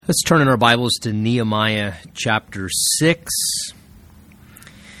Let's turn in our Bibles to Nehemiah chapter 6.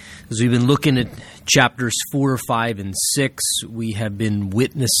 As we've been looking at chapters 4, 5, and 6, we have been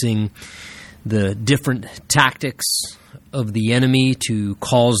witnessing the different tactics of the enemy to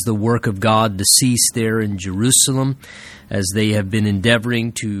cause the work of God to cease there in Jerusalem, as they have been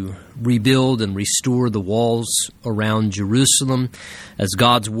endeavoring to rebuild and restore the walls around Jerusalem. As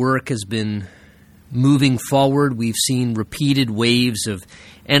God's work has been moving forward, we've seen repeated waves of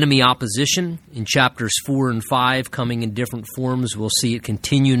enemy opposition in chapters 4 and 5 coming in different forms. We'll see it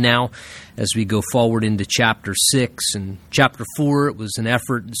continue now as we go forward into chapter 6. In chapter 4, it was an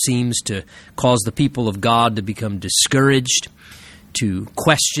effort, it seems, to cause the people of God to become discouraged, to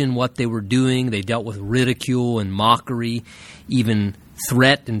question what they were doing. They dealt with ridicule and mockery, even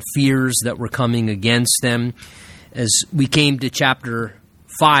threat and fears that were coming against them. As we came to chapter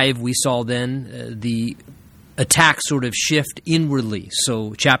 5, we saw then the attack sort of shift inwardly.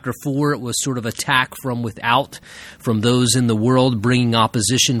 So chapter 4, it was sort of attack from without, from those in the world, bringing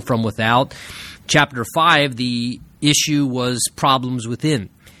opposition from without. Chapter 5, the issue was problems within,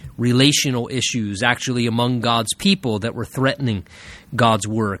 relational issues actually among God's people that were threatening God's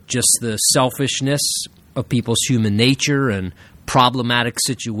work. Just the selfishness of people's human nature and problematic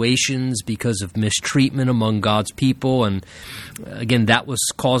situations because of mistreatment among God's people. And again, that was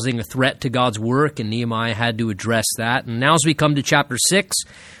causing a threat to God's work, and Nehemiah had to address that. And now as we come to chapter 6,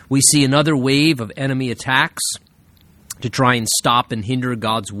 we see another wave of enemy attacks to try and stop and hinder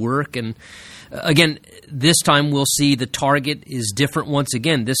God's work. And again, this time we'll see the target is different once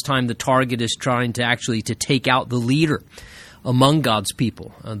again. This time the target is trying to actually to take out the leader among God's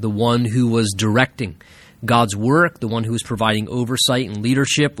people, the one who was directing God's work, the one who was providing oversight and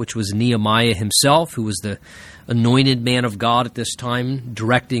leadership, which was Nehemiah himself, who was the anointed man of God at this time,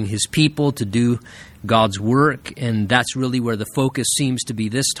 directing his people to do God's work. And that's really where the focus seems to be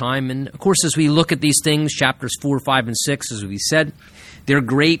this time. And of course, as we look at these things, chapters 4, 5, and 6, as we said, they're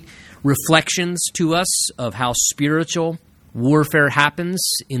great reflections to us of how spiritual warfare happens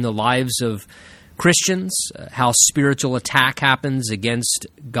in the lives of Christians, how spiritual attack happens against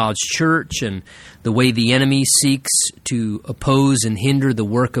God's church, and the way the enemy seeks to oppose and hinder the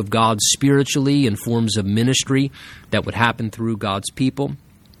work of God spiritually in forms of ministry that would happen through God's people,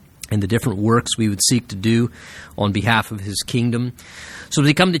 and the different works we would seek to do on behalf of his kingdom. So as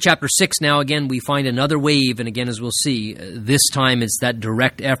we come to chapter 6 now, again, we find another wave, and again, as we'll see, this time it's that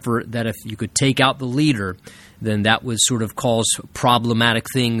direct effort that if you could take out the leader, then that would sort of cause problematic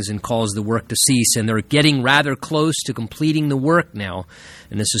things and cause the work to cease. And they're getting rather close to completing the work now.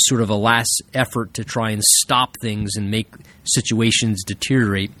 And this is sort of a last effort to try and stop things and make situations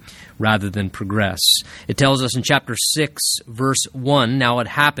deteriorate rather than progress. It tells us in chapter 6, verse 1, "Now it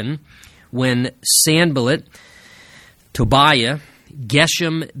happened when Sanballat, Tobiah,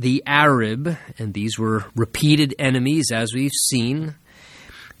 Geshem the Arab," and these were repeated enemies as we've seen,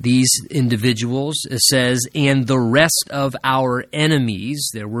 these individuals, it says, "and the rest of our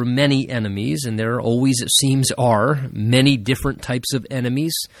enemies," there were many enemies, and there always, it seems, are many different types of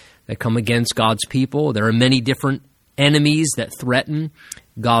enemies that come against God's people. There are many different enemies that threaten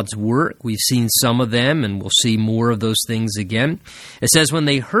God's work. We've seen some of them, and we'll see more of those things again. It says, "When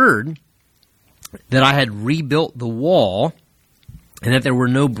they heard that I had rebuilt the wall, and that there were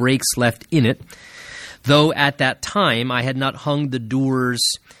no breaks left in it, though at that time I had not hung the doors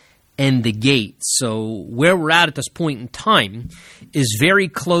and the gates." So where we're at this point in time is very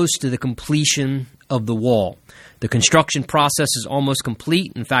close to the completion of the wall. The construction process is almost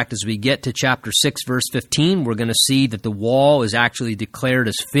complete. In fact, as we get to chapter 6, verse 15, we're going to see that the wall is actually declared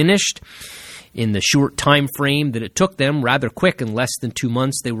as finished. In the short time frame that it took them, rather quick, in less than 2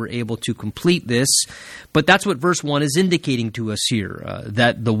 months, they were able to complete this. But that's what verse 1 is indicating to us here,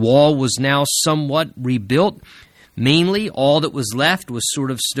 that the wall was now somewhat rebuilt. Mainly, all that was left was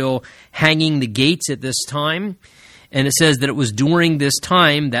sort of still hanging the gates at this time. And it says that it was during this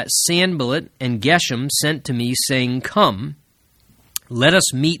time that Sanballat and Geshem sent to me, saying, "Come, let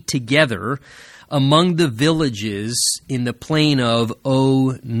us meet together among the villages in the plain of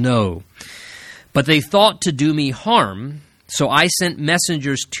No. But they thought to do me harm, so I sent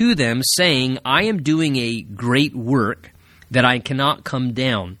messengers to them, saying, I am doing a great work, that I cannot come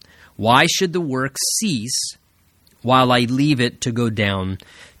down. Why should the work cease, while I leave it to go down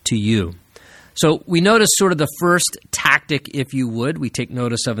to you?" So we notice sort of the first tactic, if you would, we take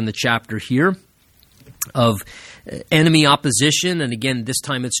notice of in the chapter here, of enemy opposition. And again, this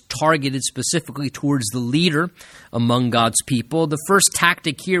time it's targeted specifically towards the leader among God's people. The first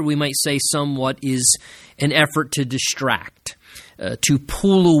tactic here, we might say somewhat, is an effort to distract. to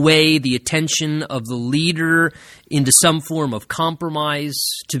pull away the attention of the leader into some form of compromise,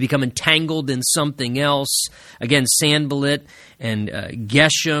 to become entangled in something else. Again, Sanballat and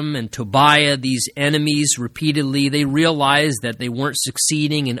Geshem and Tobiah, these enemies, repeatedly, they realized that they weren't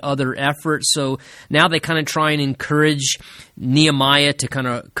succeeding in other efforts. So now they kind of try and encourage Nehemiah to kind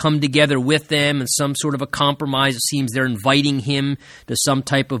of come together with them in some sort of a compromise. It seems they're inviting him to some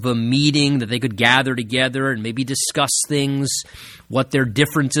type of a meeting that they could gather together and maybe discuss things, what their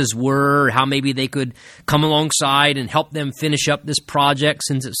differences were, how maybe they could come alongside and help them finish up this project,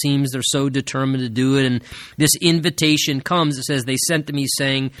 since it seems they're so determined to do it. And this invitation comes. It says, they sent to me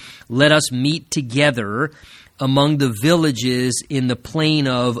saying, let us meet together among the villages in the plain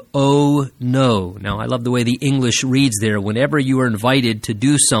of No. Now, I love the way the English reads there. Whenever you are invited to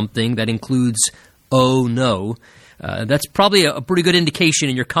do something that includes No, that's probably a pretty good indication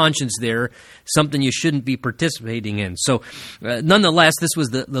in your conscience there, something you shouldn't be participating in. So, nonetheless, this was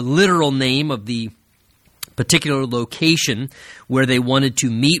the literal name of the particular location where they wanted to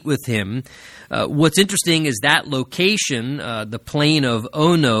meet with him. What's interesting is that location, the plain of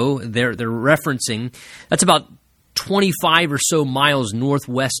Ono, they're referencing, that's about 25 or so miles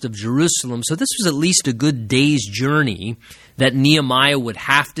northwest of Jerusalem. So this was at least a good day's journey that Nehemiah would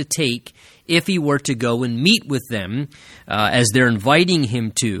have to take if he were to go and meet with them as they're inviting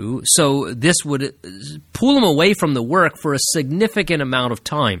him to. So this would pull him away from the work for a significant amount of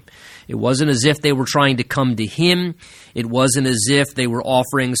time. It wasn't as if they were trying to come to him. It wasn't as if they were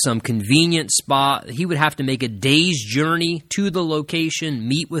offering some convenient spot. He would have to make a day's journey to the location,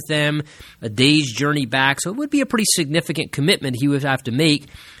 meet with them, a day's journey back. So it would be a pretty significant commitment he would have to make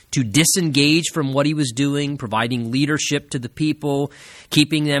to disengage from what he was doing, providing leadership to the people,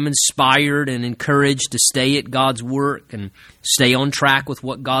 keeping them inspired and encouraged to stay at God's work and stay on track with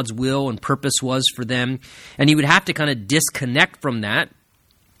what God's will and purpose was for them. And he would have to kind of disconnect from that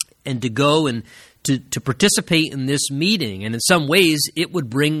and to go and to participate in this meeting. And in some ways, it would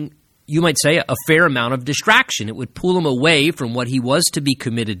bring, you might say, a fair amount of distraction. It would pull him away from what he was to be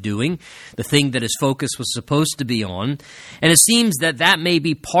committed doing, the thing that his focus was supposed to be on. And it seems that may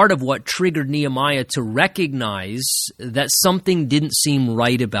be part of what triggered Nehemiah to recognize that something didn't seem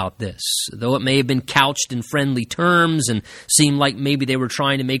right about this. Though it may have been couched in friendly terms and seemed like maybe they were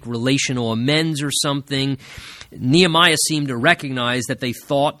trying to make relational amends or something, Nehemiah seemed to recognize that they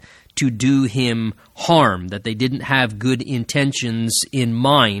thought to do him harm, that they didn't have good intentions in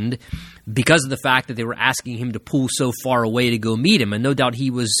mind because of the fact that they were asking him to pull so far away to go meet him. And no doubt he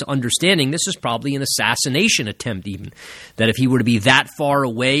was understanding this is probably an assassination attempt even, that if he were to be that far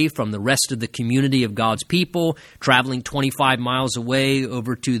away from the rest of the community of God's people, traveling 25 miles away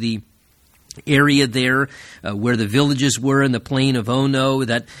over to the area there where the villages were in the plain of Ono,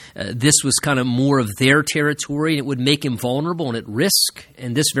 that this was kind of more of their territory, and it would make him vulnerable and at risk.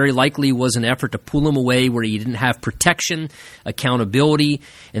 And this very likely was an effort to pull him away where he didn't have protection, accountability,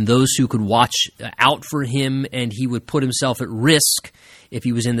 and those who could watch out for him, and he would put himself at risk if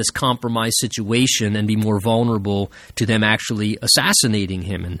he was in this compromised situation and be more vulnerable to them actually assassinating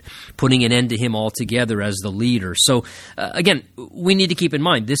him and putting an end to him altogether as the leader. So again, we need to keep in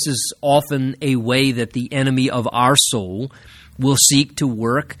mind, this is often a way that the enemy of our soul will seek to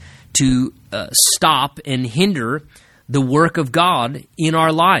work to stop and hinder the work of God in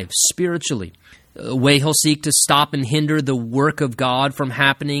our lives spiritually. A way he'll seek to stop and hinder the work of God from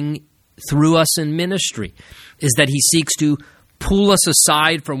happening through us in ministry is that he seeks to pull us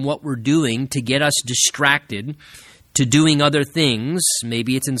aside from what we're doing to get us distracted to doing other things.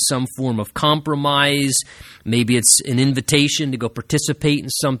 Maybe it's in some form of compromise. Maybe it's an invitation to go participate in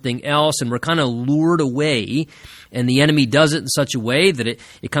something else, and we're kind of lured away, and the enemy does it in such a way that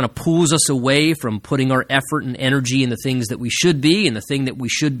it kind of pulls us away from putting our effort and energy in the things that we should be and the thing that we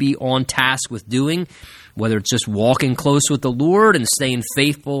should be on task with doing, whether it's just walking close with the Lord and staying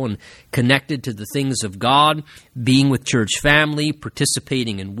faithful and connected to the things of God, being with church family,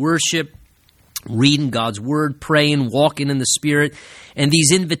 participating in worship, reading God's Word, praying, walking in the Spirit. And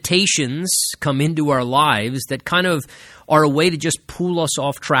these invitations come into our lives that kind of are a way to just pull us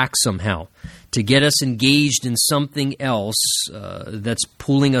off track somehow, to get us engaged in something else that's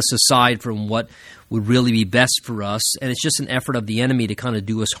pulling us aside from what would really be best for us. And it's just an effort of the enemy to kind of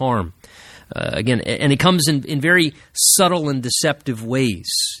do us harm. Again, and it comes in very subtle and deceptive ways.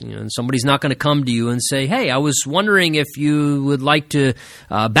 And somebody's not going to come to you and say, hey, I was wondering if you would like to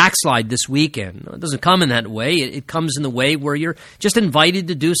backslide this weekend. No, it doesn't come in that way. It comes in the way where you're just invited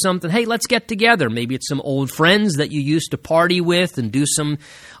to do something. Hey, let's get together. Maybe it's some old friends that you used to party with and do some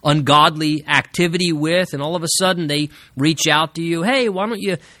ungodly activity with, and all of a sudden they reach out to you, hey, why don't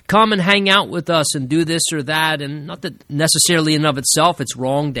you come and hang out with us and do this or that? And not that necessarily in and of itself it's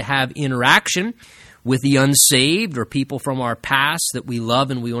wrong to have interaction with the unsaved or people from our past that we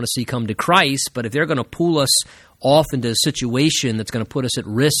love and we want to see come to Christ, but if they're going to pull us off into a situation that's going to put us at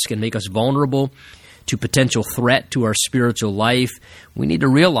risk and make us vulnerable to potential threat to our spiritual life, we need to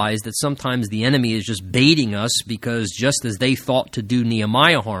realize that sometimes the enemy is just baiting us, because just as they thought to do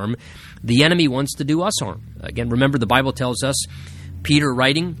Nehemiah harm, the enemy wants to do us harm. Again, remember the Bible tells us, Peter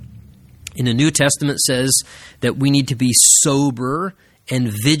writing in the New Testament says that we need to be sober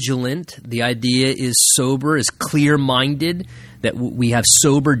and vigilant. The idea is sober, is clear-minded, that we have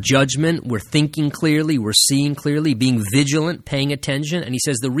sober judgment, we're thinking clearly, we're seeing clearly, being vigilant, paying attention. And he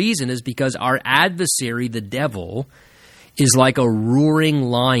says the reason is because our adversary, the devil, is like a roaring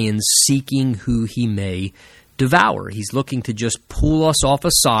lion seeking who he may devour. He's looking to just pull us off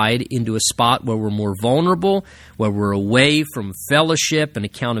aside into a spot where we're more vulnerable, where we're away from fellowship and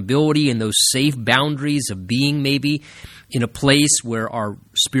accountability and those safe boundaries of being maybe in a place where our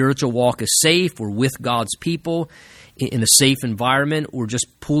spiritual walk is safe, we're with God's people in a safe environment, or just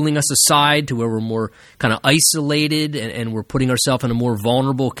pulling us aside to where we're more kind of isolated and we're putting ourselves in a more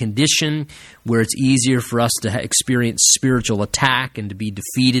vulnerable condition where it's easier for us to experience spiritual attack and to be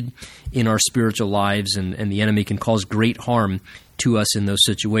defeated in our spiritual lives, and the enemy can cause great harm to us in those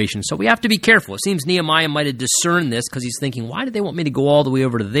situations. So we have to be careful. It seems Nehemiah might have discerned this because he's thinking, why did they want me to go all the way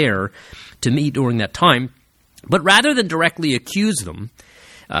over to there to meet during that time? But rather than directly accuse them,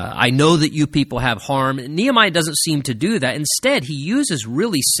 I know that you people have harm, Nehemiah doesn't seem to do that. Instead, he uses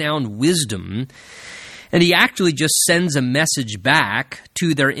really sound wisdom, and he actually just sends a message back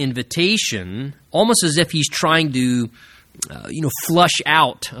to their invitation, almost as if he's trying to flush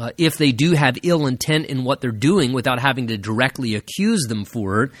out if they do have ill intent in what they're doing without having to directly accuse them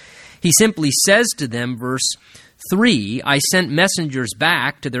for it. He simply says to them, verse 3, I sent messengers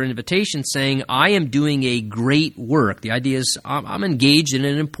back to their invitation saying, I am doing a great work. The idea is I'm engaged in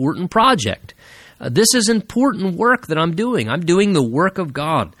an important project. This is important work that I'm doing. I'm doing the work of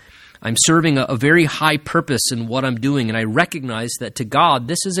God. I'm serving a very high purpose in what I'm doing, and I recognize that to God,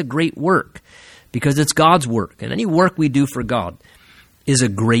 this is a great work because it's God's work. And any work we do for God is a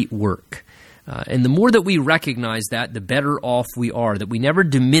great work. And the more that we recognize that, the better off we are, that we never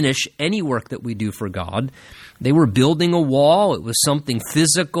diminish any work that we do for God. They were building a wall. It was something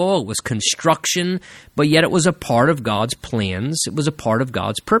physical. It was construction, but yet it was a part of God's plans. It was a part of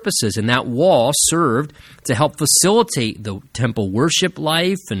God's purposes. And that wall served to help facilitate the temple worship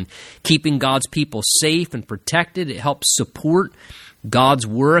life and keeping God's people safe and protected. It helped support God's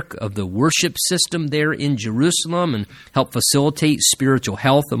work of the worship system there in Jerusalem and help facilitate spiritual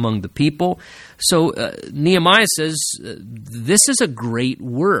health among the people. So Nehemiah says, this is a great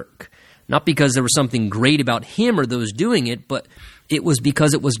work. Not because there was something great about him or those doing it, but it was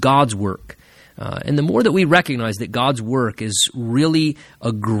because it was God's work. And the more that we recognize that God's work is really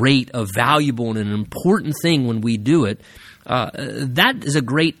a great, a valuable, and an important thing when we do it, that is a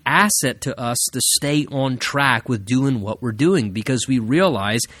great asset to us to stay on track with doing what we're doing, because we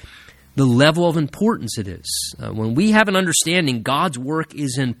realize the level of importance it is. When we have an understanding God's work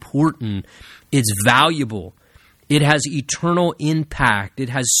is important, it's valuable, it has eternal impact, it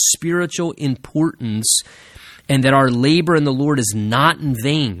has spiritual importance, and that our labor in the Lord is not in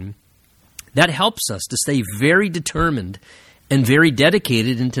vain, that helps us to stay very determined and very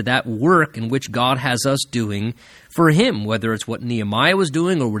dedicated into that work in which God has us doing for Him, whether it's what Nehemiah was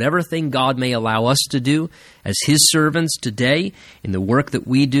doing or whatever thing God may allow us to do as His servants today in the work that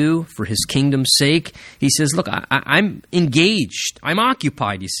we do for His kingdom's sake. He says, look, I'm engaged, I'm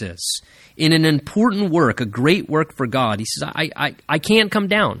occupied, he says, in an important work, a great work for God. He says, I can't come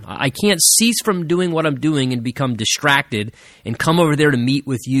down. I can't cease from doing what I'm doing and become distracted and come over there to meet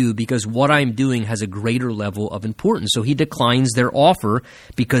with you because what I'm doing has a greater level of importance. So he declines their offer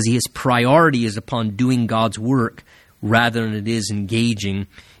because his priority is upon doing God's work rather than it is engaging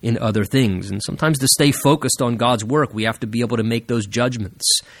in other things. And sometimes to stay focused on God's work, we have to be able to make those judgments.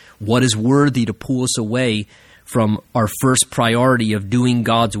 What is worthy to pull us away from our first priority of doing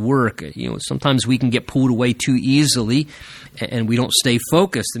God's work? Sometimes we can get pulled away too easily and we don't stay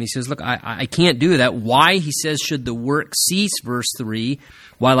focused. And he says, look, I can't do that. Why, he says, should the work cease, verse 3,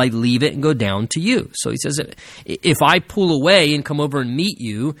 while I leave it and go down to you? So he says, if I pull away and come over and meet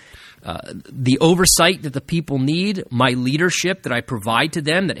you, the oversight that the people need, my leadership that I provide to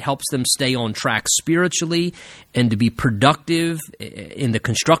them that helps them stay on track spiritually and to be productive in the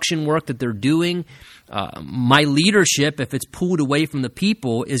construction work that they're doing. My leadership, if it's pulled away from the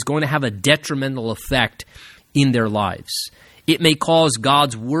people, is going to have a detrimental effect in their lives. It may cause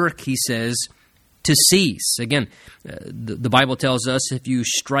God's work, he says, to cease. Again, the Bible tells us if you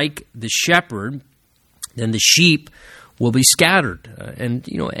strike the shepherd, then the sheep will be scattered. And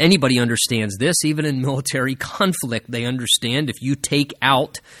anybody understands this. Even in military conflict, they understand if you take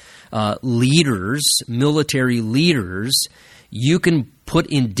out leaders, military leaders, you can put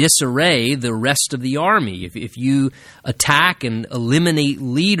in disarray the rest of the army. If you attack and eliminate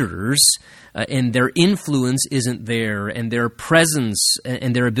leaders and their influence isn't there, and their presence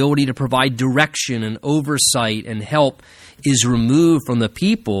and their ability to provide direction and oversight and help is removed from the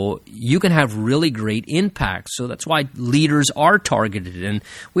people, you can have really great impact. So that's why leaders are targeted, and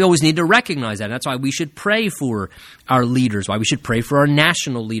we always need to recognize that. That's why we should pray for our leaders, why we should pray for our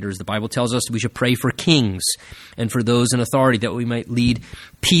national leaders. The Bible tells us we should pray for kings and for those in authority, that we might lead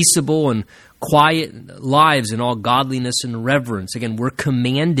peaceable and quiet lives in all godliness and reverence. Again, we're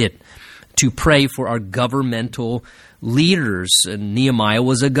commanded to pray for our governmental leaders. And Nehemiah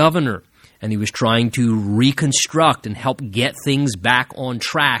was a governor, and he was trying to reconstruct and help get things back on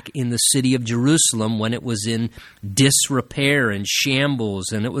track in the city of Jerusalem when it was in disrepair and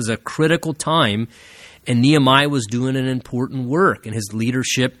shambles, and it was a critical time, and Nehemiah was doing an important work, and his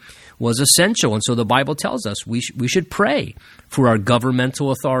leadership was essential. And so the Bible tells us we should pray for our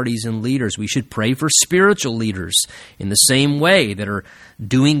governmental authorities and leaders. We should pray for spiritual leaders in the same way, that are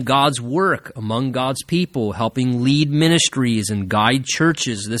doing God's work among God's people, helping lead ministries and guide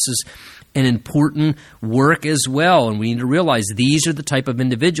churches. This is an important work as well, and we need to realize these are the type of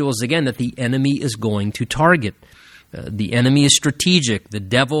individuals, again, that the enemy is going to target. The enemy is strategic. The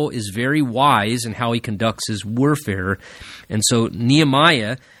devil is very wise in how he conducts his warfare. And so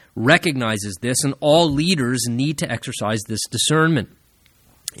Nehemiah recognizes this, and all leaders need to exercise this discernment.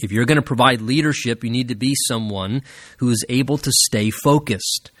 If you're going to provide leadership, you need to be someone who is able to stay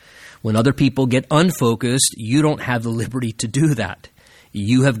focused. When other people get unfocused, you don't have the liberty to do that.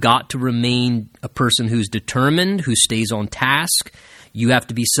 You have got to remain a person who's determined, who stays on task. You have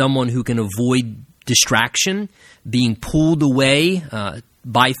to be someone who can avoid distraction, being pulled away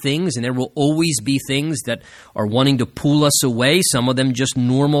by things, and there will always be things that are wanting to pull us away. Some of them just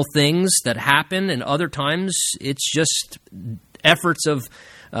normal things that happen, and other times it's just efforts of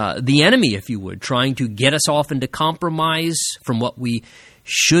the enemy, if you would, trying to get us off into compromise from what we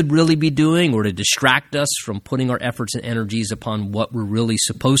should really be doing, or to distract us from putting our efforts and energies upon what we're really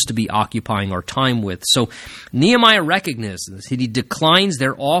supposed to be occupying our time with. So Nehemiah recognizes this. He declines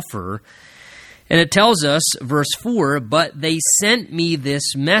their offer, and it tells us, verse 4, but they sent me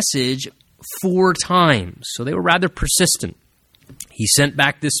this message 4 times. So they were rather persistent. He sent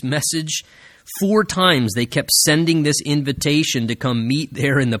back this message 4 times. They kept sending this invitation to come meet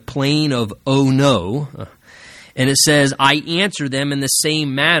there in the plain of Ono. And it says, I answer them in the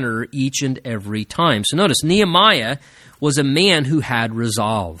same manner each and every time. So notice, Nehemiah was a man who had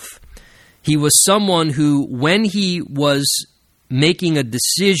resolve. He was someone who, when he was making a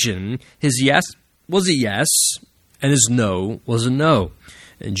decision, his yes was a yes, and his no was a no.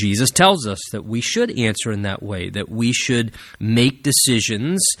 And Jesus tells us that we should answer in that way, that we should make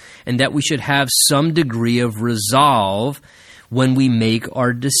decisions, and that we should have some degree of resolve when we make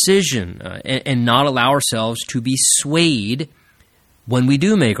our decision, and not allow ourselves to be swayed when we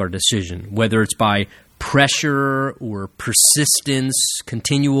do make our decision, whether it's by pressure or persistence,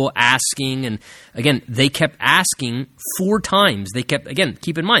 continual asking. And again, they kept asking 4 times. They kept, again,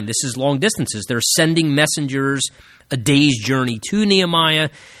 keep in mind, this is long distances. They're sending messengers a day's journey to Nehemiah.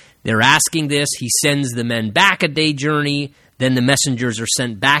 They're asking this. He sends the men back a day journey. Then the messengers are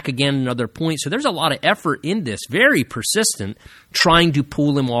sent back again another point. So there's a lot of effort in this, very persistent, trying to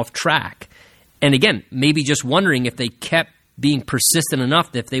pull him off track. And again, maybe just wondering if they kept being persistent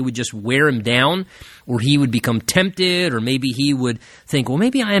enough that if they would just wear him down, or he would become tempted, or maybe he would think, well,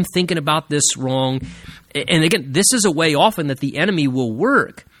 maybe I am thinking about this wrong. And again, this is a way often that the enemy will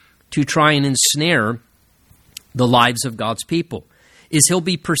work to try and ensnare the lives of God's people, is he'll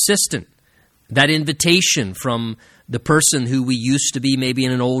be persistent. That invitation from the person who we used to be maybe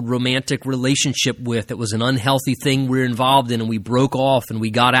in an old romantic relationship with, it was an unhealthy thing we were involved in, and we broke off and we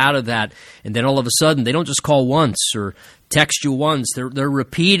got out of that. And then all of a sudden, they don't just call once or text you once. They're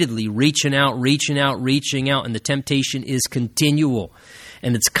repeatedly reaching out, and the temptation is continual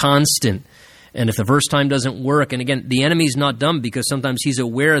and it's constant. And if the first time doesn't work, and again, the enemy's not dumb because sometimes he's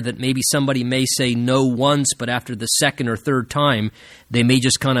aware that maybe somebody may say no once, but after the second or third time, they may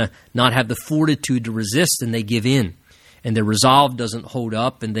just kind of not have the fortitude to resist and they give in. And their resolve doesn't hold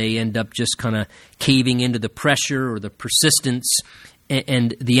up and they end up just kind of caving into the pressure or the persistence.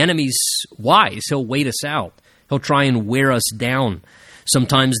 And the enemy's wise. He'll wait us out. He'll try and wear us down.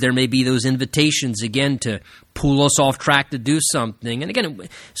 Sometimes there may be those invitations, again, to pull us off track to do something. And again,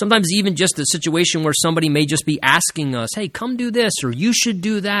 sometimes even just a situation where somebody may just be asking us, hey, come do this, or you should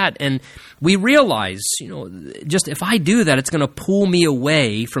do that. And we realize, just if I do that, it's going to pull me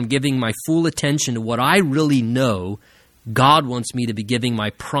away from giving my full attention to what I really know God wants me to be giving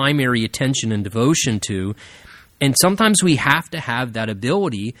my primary attention and devotion to. And sometimes we have to have that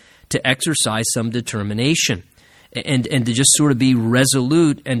ability to exercise some determination. And to just sort of be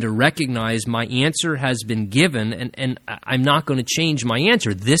resolute and to recognize my answer has been given and I'm not going to change my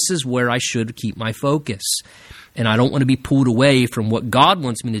answer. This is where I should keep my focus. And I don't want to be pulled away from what God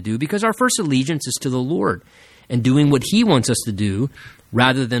wants me to do because our first allegiance is to the Lord and doing what He wants us to do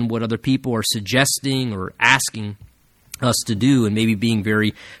rather than what other people are suggesting or asking us to do and maybe being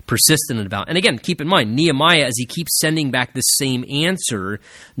very persistent about. And again, keep in mind, Nehemiah, as he keeps sending back the same answer,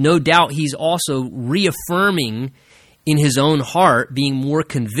 no doubt he's also reaffirming in his own heart, being more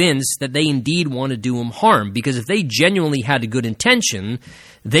convinced that they indeed want to do him harm. Because if they genuinely had a good intention,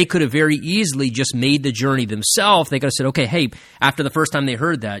 they could have very easily just made the journey themselves. They could have said, okay, hey, after the first time they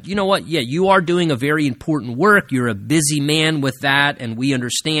heard that, you know what? Yeah, you are doing a very important work. You're a busy man with that. And we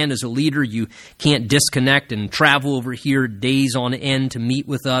understand as a leader, you can't disconnect and travel over here days on end to meet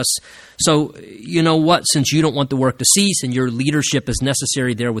with us. So, you know what? Since you don't want the work to cease and your leadership is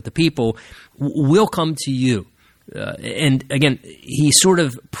necessary there with the people, we'll come to you. And again, he sort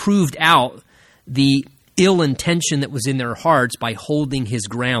of proved out the ill intention that was in their hearts by holding his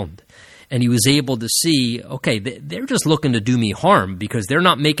ground. And he was able to see, okay, they're just looking to do me harm because they're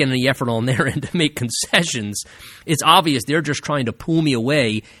not making any effort on their end to make concessions. It's obvious they're just trying to pull me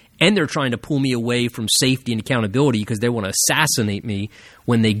away, and they're trying to pull me away from safety and accountability because they want to assassinate me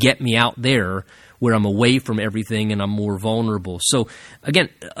when they get me out there where I'm away from everything and I'm more vulnerable. So again,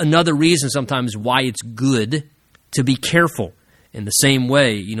 another reason sometimes why it's good to be careful. In the same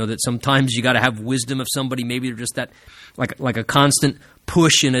way, that sometimes you got to have wisdom of somebody. Maybe they're just that, like a constant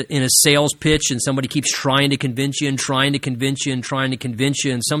push in a sales pitch, and somebody keeps trying to convince you and trying to convince you and trying to convince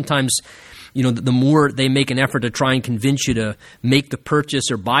you. And sometimes, the more they make an effort to try and convince you to make the purchase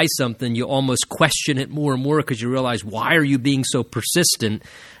or buy something, you almost question it more and more because you realize, why are you being so persistent?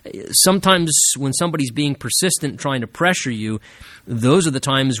 Sometimes when somebody's being persistent trying to pressure you, those are the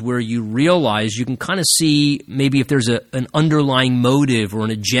times where you realize you can kind of see maybe if there's an underlying motive or an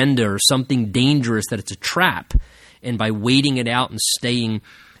agenda or something dangerous, that it's a trap. And by waiting it out and staying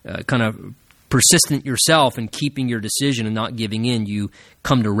kind of persistent yourself and keeping your decision and not giving in, you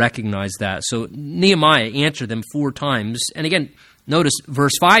come to recognize that. So Nehemiah answered them 4 times. And again, notice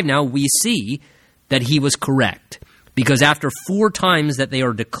verse 5 now, we see that he was correct. Because after 4 times that they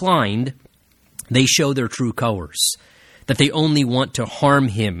are declined, they show their true colors. That they only want to harm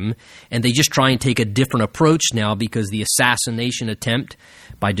him, and they just try and take a different approach now because the assassination attempt,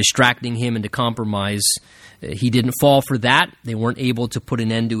 by distracting him into compromise, he didn't fall for that. They weren't able to put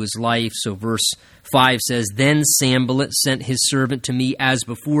an end to his life. So verse 5 says, Then Sanballat sent his servant to me as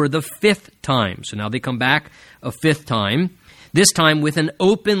before the 5th time. So now they come back a 5th time. This time with an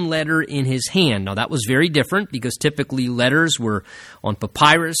open letter in his hand. Now that was very different because typically letters were on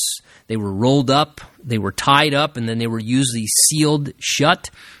papyrus, they were rolled up, they were tied up, and then they were usually sealed shut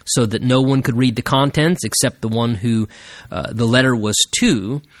so that no one could read the contents except the one who the letter was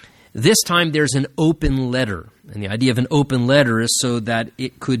to. This time there's an open letter. And the idea of an open letter is so that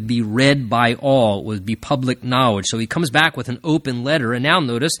it could be read by all. It would be public knowledge. So he comes back with an open letter. And now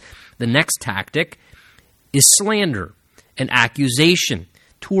notice the next tactic is slander. An accusation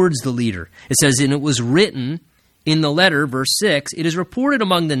towards the leader. It says, and it was written in the letter, verse 6, it is reported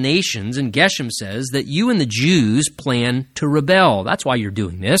among the nations, and Geshem says, that you and the Jews plan to rebel. That's why you're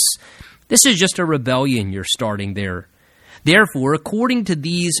doing this. This is just a rebellion you're starting there. Therefore, according to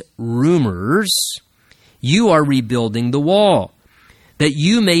these rumors, you are rebuilding the wall, that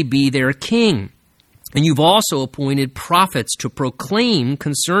you may be their king. And you've also appointed prophets to proclaim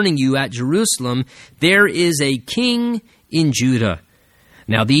concerning you at Jerusalem, there is a king in Judah.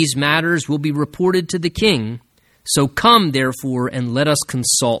 Now these matters will be reported to the king. So come, therefore, and let us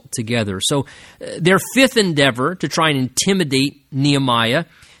consult together. So their 5th endeavor to try and intimidate Nehemiah,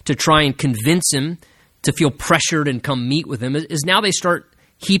 to try and convince him to feel pressured and come meet with him, is now they start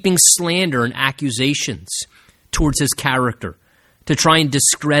heaping slander and accusations towards his character, to try and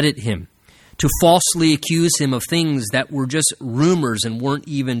discredit him, to falsely accuse him of things that were just rumors and weren't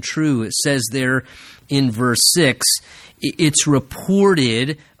even true. It says there in verse 6, it's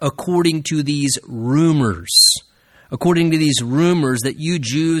reported according to these rumors. According to these rumors that you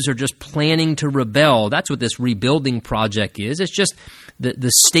Jews are just planning to rebel. That's what this rebuilding project is. It's just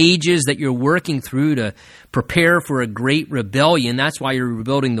the stages that you're working through to prepare for a great rebellion. That's why you're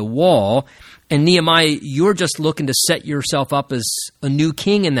rebuilding the wall. And Nehemiah, you're just looking to set yourself up as a new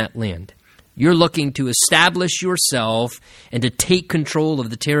king in that land. You're looking to establish yourself and to take control of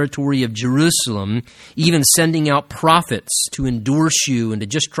the territory of Jerusalem, even sending out prophets to endorse you and to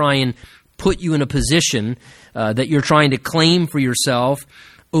just try and put you in a position that you're trying to claim for yourself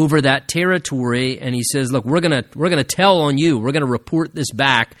over that territory. And he says, look, we're gonna tell on you. We're going to report this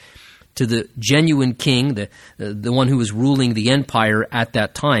back to the genuine king, the one who was ruling the empire at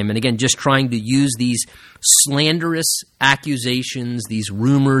that time. And again, just trying to use these slanderous accusations, these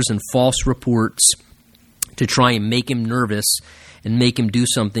rumors and false reports to try and make him nervous and make him do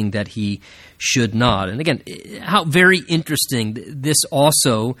something that he should not. And again, how very interesting. This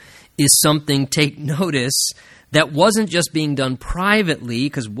also is something, take notice, that wasn't just being done privately,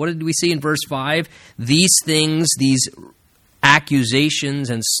 because what did we see in verse 5? These things, these accusations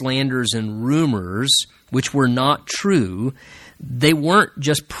and slanders and rumors, which were not true, they weren't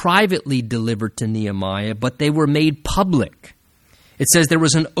just privately delivered to Nehemiah, but they were made public. It says there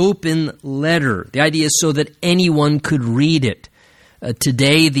was an open letter. The idea is so that anyone could read it.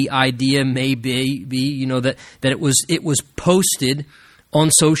 Today, the idea may be that it was posted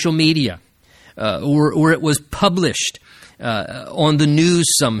on social media, or it was published on the news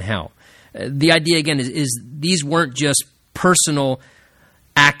somehow. The idea again is these weren't just personal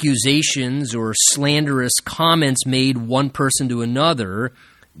accusations or slanderous comments made one person to another.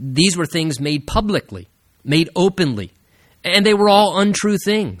 These were things made publicly, made openly, and they were all untrue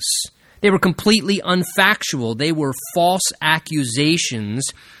things. They were completely unfactual. They were false accusations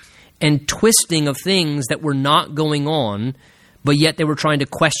and twisting of things that were not going on, but yet they were trying to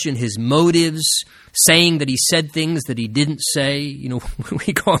question his motives, saying that he said things that he didn't say.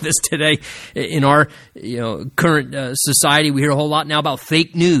 We call this today in our current society. We hear a whole lot now about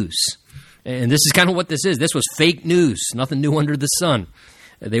fake news. And this is kind of what this is. This was fake news, nothing new under the sun.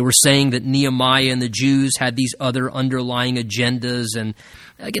 They were saying that Nehemiah and the Jews had these other underlying agendas. And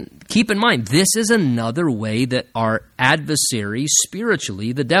again, keep in mind, this is another way that our adversary,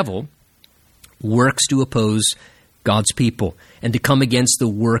 spiritually, the devil, works to oppose God's people and to come against the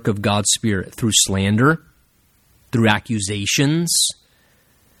work of God's Spirit through slander, through accusations.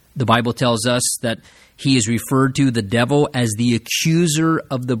 The Bible tells us that he is referred to, the devil, as the accuser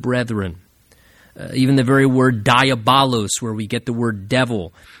of the brethren. Even the very word diabolos, where we get the word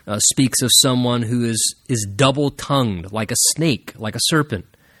devil, speaks of someone who is double-tongued, like a snake, like a serpent,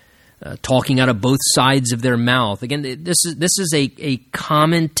 talking out of both sides of their mouth. Again, this is a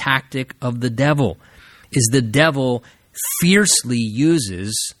common tactic of the devil, is the devil fiercely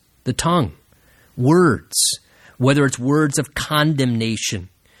uses the tongue, words, whether it's words of condemnation,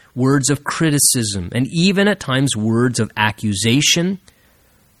 words of criticism, and even at times words of accusation,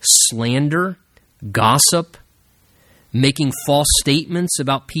 slander, gossip, making false statements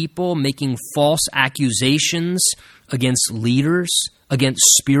about people, making false accusations against leaders, against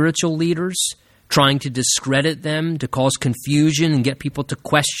spiritual leaders, trying to discredit them, to cause confusion and get people to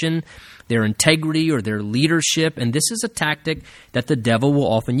question their integrity or their leadership. And this is a tactic that the devil will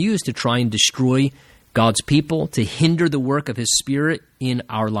often use to try and destroy God's people, to hinder the work of his Spirit in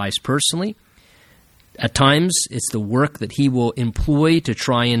our lives personally. At times, it's the work that he will employ to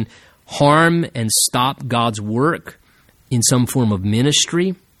try and harm and stop God's work in some form of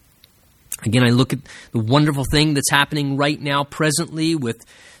ministry. Again, I look at the wonderful thing that's happening right now presently with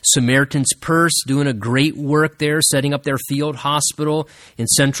Samaritan's Purse doing a great work there, setting up their field hospital in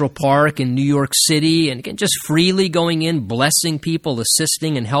Central Park in New York City, and again, just freely going in, blessing people,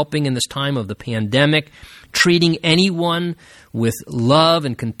 assisting and helping in this time of the pandemic, treating anyone with love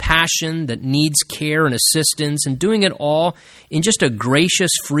and compassion that needs care and assistance, and doing it all in just a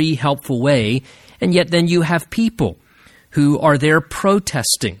gracious, free, helpful way. And yet then you have people who are there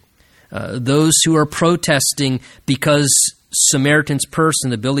protesting. Those who are protesting because Samaritan's Purse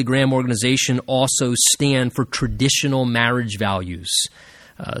and the Billy Graham organization also stand for traditional marriage values.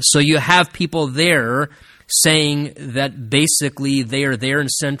 So you have people there saying that basically they are there in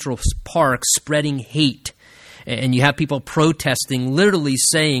Central Park spreading hate. And you have people protesting, literally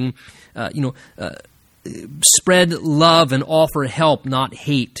saying, spread love and offer help, not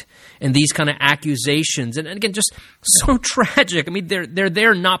hate. And these kind of accusations. And again, just so tragic. I mean, they're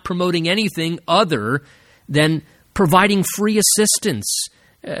there not promoting anything other than providing free assistance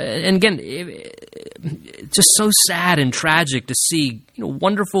And again, it's just so sad and tragic to see,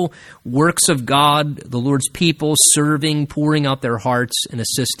 wonderful works of God, the Lord's people serving, pouring out their hearts and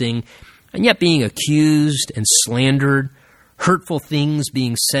assisting, and yet being accused and slandered, hurtful things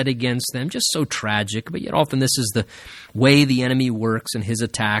being said against them. Just so tragic. But yet often this is the way the enemy works and his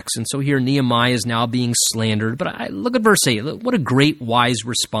attacks. And so here Nehemiah is now being slandered. But I look at verse 8. What a great, wise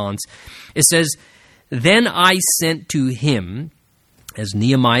response. It says, "Then I sent to him," as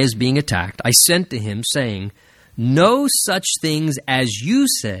Nehemiah is being attacked, "I sent to him saying, no such things as you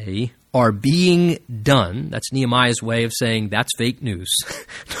say are being done." That's Nehemiah's way of saying that's fake news.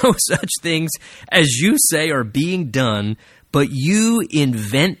 "No such things as you say are being done, but you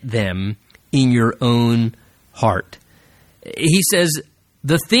invent them in your own heart." He says,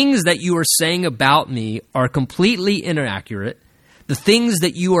 the things that you are saying about me are completely inaccurate. The things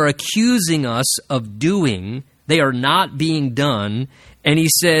that you are accusing us of doing, they are not being done. And he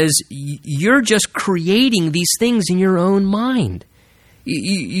says, you're just creating these things in your own mind.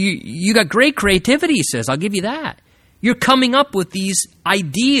 You got great creativity, he says. I'll give you that. You're coming up with these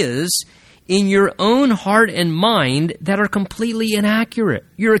ideas in your own heart and mind that are completely inaccurate.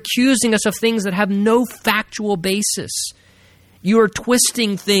 You're accusing us of things that have no factual basis. You are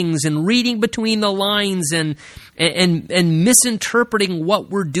twisting things and reading between the lines and misinterpreting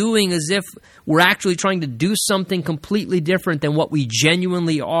what we're doing as if we're actually trying to do something completely different than what we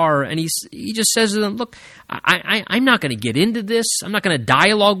genuinely are. And he just says to them, look, I'm not going to get into this. I'm not going to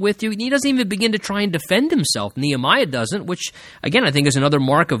dialogue with you. And he doesn't even begin to try and defend himself. Nehemiah doesn't, which, again, I think is another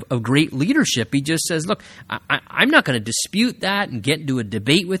mark of great leadership. He just says, look, I'm not going to dispute that and get into a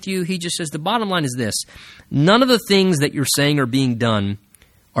debate with you. He just says, the bottom line is this. None of the things that you're saying are being done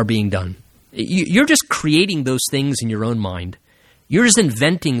are being done. You're just creating those things in your own mind. You're just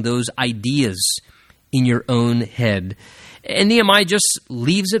inventing those ideas in your own head. And Nehemiah just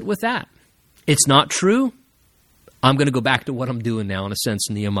leaves it with that. It's not true. I'm going to go back to what I'm doing now, in a sense,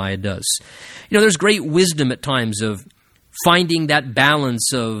 Nehemiah does. There's great wisdom at times of finding that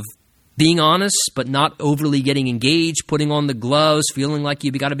balance of being honest, but not overly getting engaged, putting on the gloves, feeling like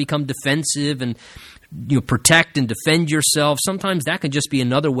you've got to become defensive and protect and defend yourself. Sometimes that can just be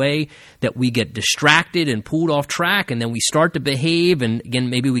another way that we get distracted and pulled off track, and then we start to behave, and again,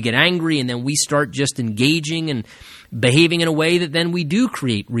 maybe we get angry, and then we start just engaging and behaving in a way that then we do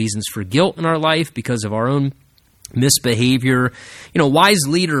create reasons for guilt in our life because of our own misbehavior. A wise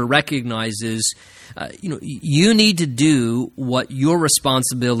leader recognizes you need to do what your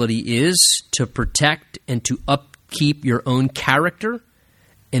responsibility is to protect and to upkeep your own character.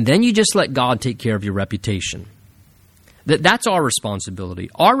 And then you just let God take care of your reputation. That's our responsibility.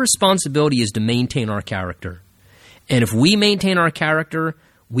 Our responsibility is to maintain our character. And if we maintain our character,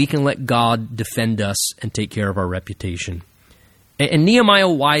 we can let God defend us and take care of our reputation. And Nehemiah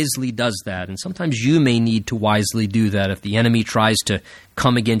wisely does that. And sometimes you may need to wisely do that if the enemy tries to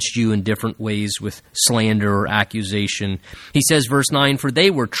come against you in different ways with slander or accusation. He says, verse 9, "For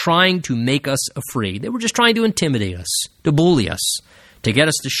they were trying to make us afraid." They were just trying to intimidate us, to bully us, to get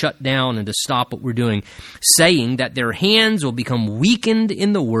us to shut down and to stop what we're doing, saying that their hands will become weakened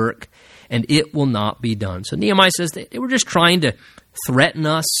in the work and it will not be done. So Nehemiah says they were just trying to threaten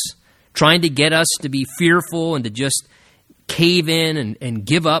us, trying to get us to be fearful and to just cave in and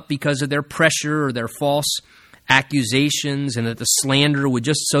give up because of their pressure or their false accusations, and that the slander would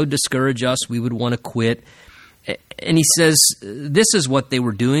just so discourage us we would want to quit. And he says, this is what they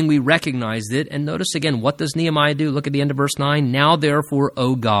were doing. We recognized it. And notice again, what does Nehemiah do? Look at the end of verse 9. "Now therefore,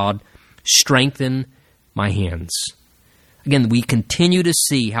 O God, strengthen my hands." Again, we continue to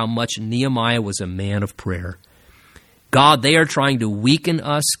see how much Nehemiah was a man of prayer. God, they are trying to weaken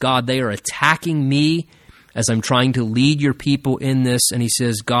us. God, they are attacking me as I'm trying to lead your people in this. And he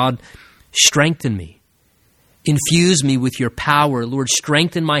says, God, strengthen me. Infuse me with your power. Lord,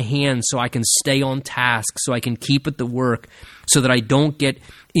 strengthen my hands so I can stay on task, so I can keep at the work, so that I don't get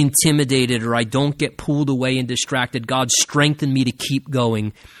intimidated or I don't get pulled away and distracted. God, strengthen me to keep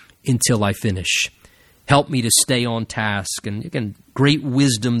going until I finish. Help me to stay on task. And again, great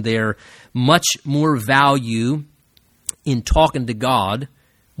wisdom there. Much more value in talking to God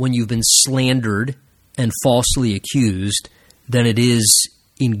when you've been slandered and falsely accused than it is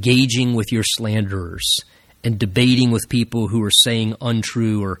engaging with your slanderers and debating with people who are saying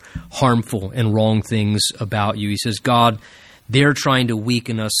untrue or harmful and wrong things about you. He says, God, they're trying to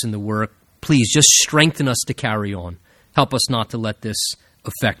weaken us in the work. Please just strengthen us to carry on. Help us not to let this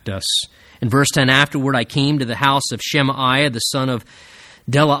affect us. In verse 10, "Afterward I came to the house of Shemaiah, the son of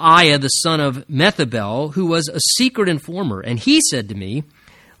Delaiah, the son of Methabel, who was a secret informer. And he said to me,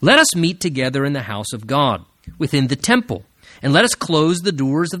 let us meet together in the house of God, within the temple. and let us close the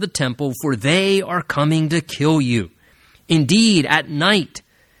doors of the temple, for they are coming to kill you. Indeed, at night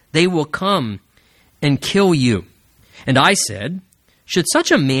they will come and kill you." And I said, "Should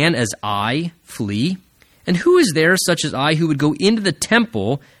such a man as I flee? And who is there such as I who would go into the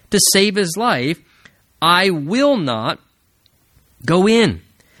temple to save his life? I will not go in."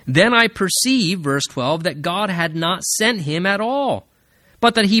 Then I perceived, verse 12, that God had not sent him at all,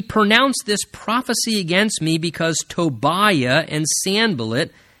 but that he pronounced this prophecy against me because Tobiah and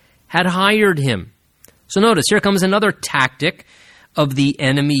Sanballat had hired him. So notice, here comes another tactic of the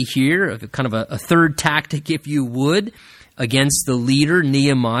enemy here, kind of a third tactic, if you would, against the leader,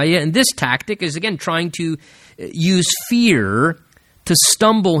 Nehemiah. And this tactic is, again, trying to use fear to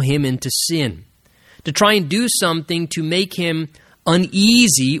stumble him into sin, to try and do something to make him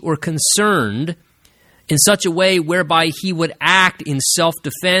uneasy or concerned in such a way whereby he would act in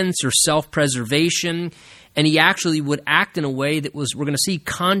self-defense or self-preservation, and he actually would act in a way that was, we're going to see,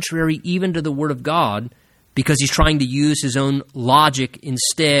 contrary even to the Word of God, because he's trying to use his own logic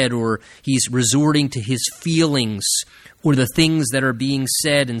instead, or he's resorting to his feelings or the things that are being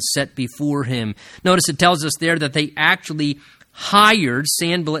said and set before him. Notice it tells us there that they actually hired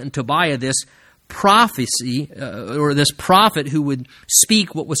Sanballat and Tobiah, this prophecy, or this prophet who would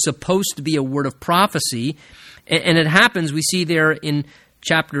speak what was supposed to be a word of prophecy. And it happens, we see there in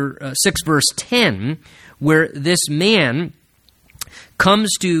chapter 6, verse 10, where this man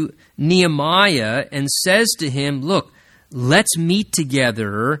comes to Nehemiah and says to him, "Look, let's meet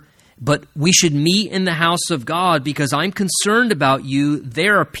together, but we should meet in the house of God because I'm concerned about you.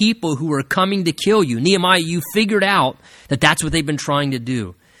 There are people who are coming to kill you." Nehemiah, you figured out that that's what they've been trying to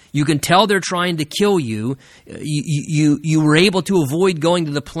do. You can tell they're trying to kill you. You were able to avoid going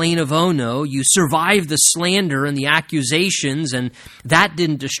to the plain of Ono. You survived the slander and the accusations, and that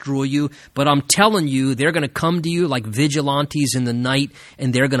didn't destroy you. But I'm telling you, they're going to come to you like vigilantes in the night,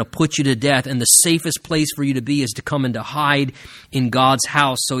 and they're going to put you to death. And the safest place for you to be is to come and to hide in God's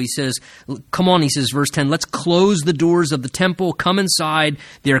house. So he says, come on, he says, verse 10, let's close the doors of the temple. Come inside.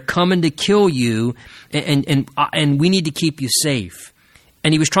 They're coming to kill you, and we need to keep you safe.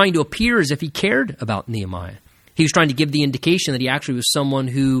 And he was trying to appear as if he cared about Nehemiah. He was trying to give the indication that he actually was someone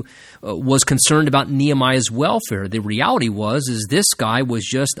who was concerned about Nehemiah's welfare. The reality was this guy was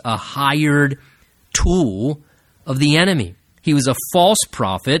just a hired tool of the enemy. He was a false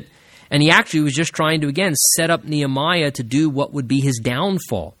prophet, and he actually was just trying to, again, set up Nehemiah to do what would be his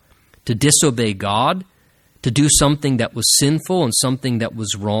downfall, to disobey God, to do something that was sinful and something that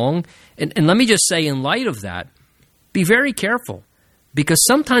was wrong. And let me just say, in light of that, be very careful. Because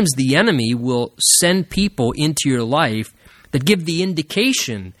sometimes the enemy will send people into your life that give the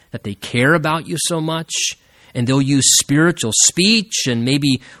indication that they care about you so much, and they'll use spiritual speech and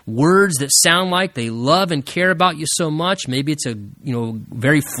maybe words that sound like they love and care about you so much. Maybe it's a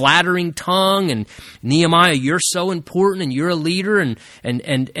very flattering tongue, and Nehemiah, you're so important and you're a leader, and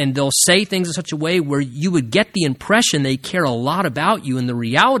they'll say things in such a way where you would get the impression they care a lot about you, and the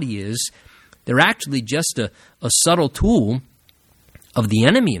reality is they're actually just a subtle tool of the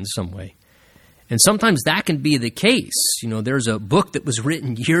enemy in some way. And sometimes that can be the case. There's a book that was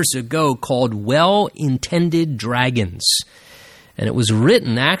written years ago called Well-Intended Dragons. And it was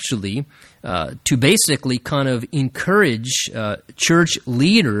written actually to basically kind of encourage church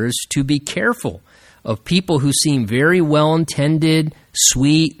leaders to be careful of people who seem very well-intended,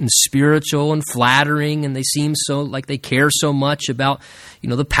 sweet and spiritual and flattering, and they seem so like they care so much about,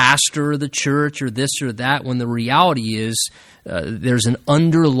 the pastor or the church or this or that, when the reality is there's an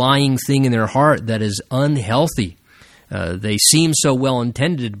underlying thing in their heart that is unhealthy. They seem so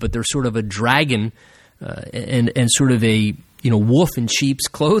well-intended, but they're sort of a dragon and sort of a wolf in sheep's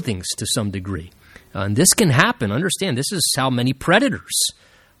clothing to some degree. And this can happen. Understand, this is how many predators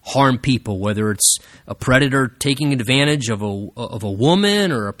harm people, whether it's a predator taking advantage of a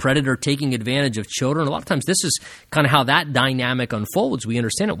woman or a predator taking advantage of children. A lot of times this is kind of how that dynamic unfolds. We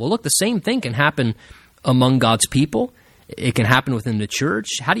understand it. Well, look, the same thing can happen among God's people. It can happen within the church.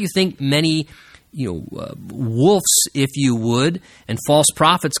 How do you think many wolves, if you would, and false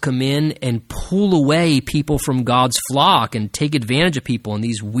prophets come in and pull away people from God's flock and take advantage of people in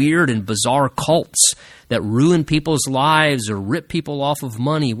these weird and bizarre cults that ruin people's lives or rip people off of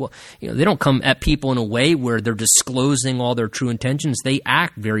money? Well, they don't come at people in a way where they're disclosing all their true intentions. They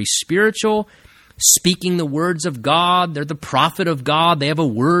act very spiritual, speaking the words of God. They're the prophet of God. They have a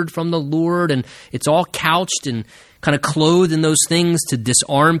word from the Lord, and it's all couched and kind of clothed in those things to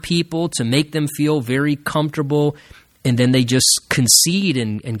disarm people, to make them feel very comfortable, and then they just concede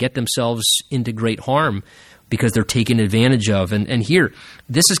and get themselves into great harm. because they're taken advantage of. And here,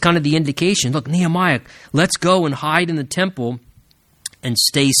 this is kind of the indication. Look, Nehemiah, let's go and hide in the temple and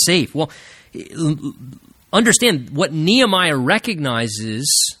stay safe. Well, understand what Nehemiah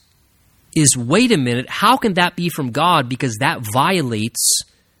recognizes is, wait a minute, how can that be from God? Because that violates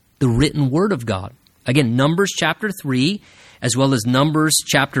the written word of God. Again, Numbers chapter 3, as well as Numbers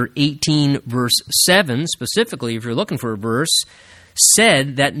chapter 18, verse 7, specifically, if you're looking for a verse,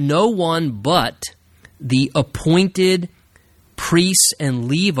 said that no one but the appointed priests and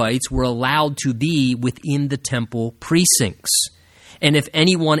Levites were allowed to be within the temple precincts. And if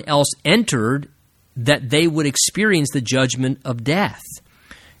anyone else entered, that they would experience the judgment of death.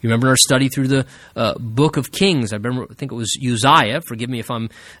 You remember our study through the book of Kings. I think it was Uzziah. Forgive me if I'm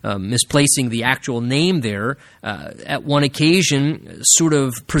misplacing the actual name there. At one occasion, sort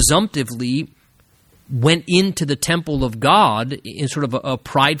of presumptively, went into the temple of God in sort of a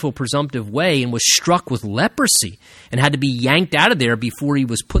prideful, presumptive way and was struck with leprosy and had to be yanked out of there before he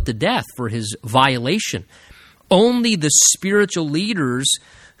was put to death for his violation. Only the spiritual leaders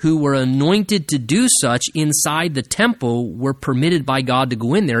who were anointed to do such inside the temple were permitted by God to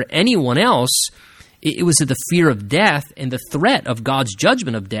go in there. Anyone else, it was at the fear of death and the threat of God's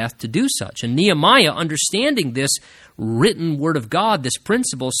judgment of death to do such. And Nehemiah, understanding this written word of God, this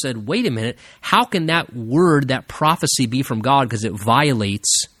principle, said, wait a minute, how can that word, that prophecy be from God? Because it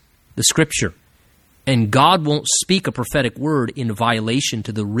violates the Scripture. And God won't speak a prophetic word in violation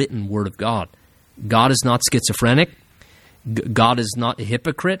to the written word of God. God is not schizophrenic. God is not a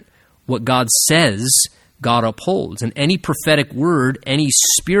hypocrite. What God says, God upholds. And any prophetic word, any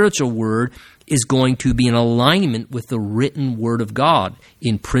spiritual word, is going to be in alignment with the written word of God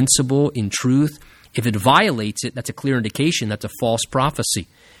in principle, in truth. If it violates it, that's a clear indication that's a false prophecy,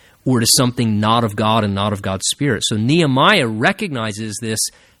 or it is something not of God and not of God's Spirit. So Nehemiah recognizes this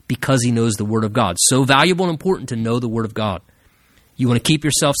because he knows the word of God. So valuable and important to know the word of God. You want to keep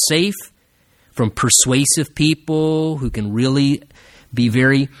yourself safe from persuasive people who can really be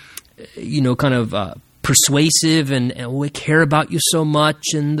very, persuasive and we care about you so much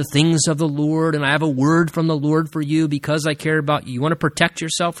and the things of the Lord, and I have a word from the Lord for you because I care about you. You want to protect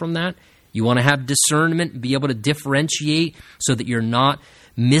yourself from that? You want to have discernment and be able to differentiate so that you're not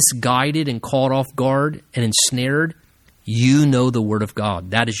misguided and caught off guard and ensnared? You know the word of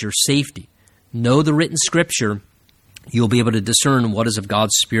God. That is your safety. Know the written Scripture. You'll be able to discern what is of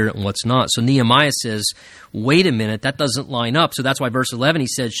God's Spirit and what's not. So Nehemiah says, wait a minute, that doesn't line up. So that's why verse 11, he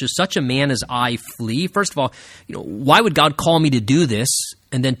says, should such a man as I flee? First of all, why would God call me to do this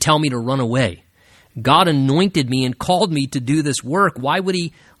and then tell me to run away? God anointed me and called me to do this work. Why would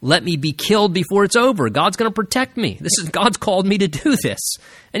he let me be killed before it's over? God's going to protect me. God's called me to do this.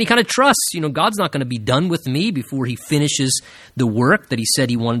 And he kind of trusts, God's not going to be done with me before he finishes the work that he said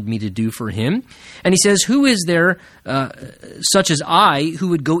he wanted me to do for him. And he says, who is there such as I who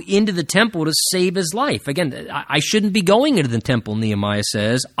would go into the temple to save his life? Again, I shouldn't be going into the temple, Nehemiah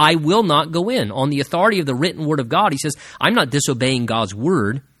says. I will not go in. On the authority of the written word of God, he says, I'm not disobeying God's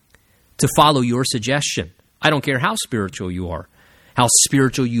word to follow your suggestion. I don't care how spiritual you are, how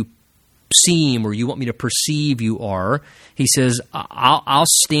spiritual you seem or you want me to perceive you are. He says, I'll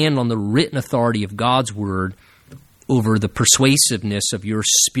stand on the written authority of God's word over the persuasiveness of your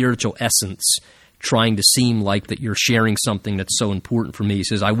spiritual essence, trying to seem like that you're sharing something that's so important for me. He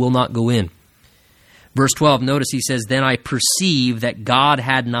says, I will not go in. Verse 12, notice he says, then I perceived that God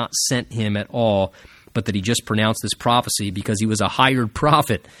had not sent him at all, but that he just pronounced this prophecy because he was a hired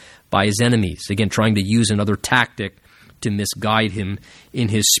prophet by his enemies. Again, trying to use another tactic to misguide him in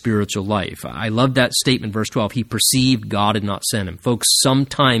his spiritual life. I love that statement, verse 12. He perceived God had not sent him. Folks,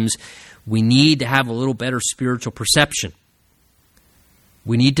 sometimes we need to have a little better spiritual perception.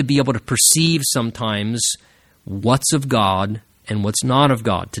 We need to be able to perceive sometimes what's of God and what's not of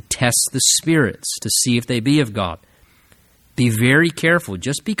God, to test the spirits, to see if they be of God. Be very careful.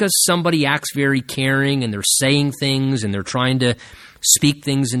 Just because somebody acts very caring and they're saying things and they're trying to speak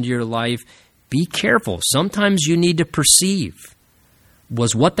things into your life, be careful. Sometimes you need to perceive.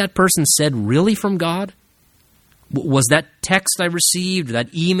 Was what that person said really from God? Was that text I received,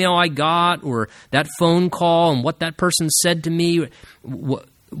 that email I got, or that phone call and what that person said to me,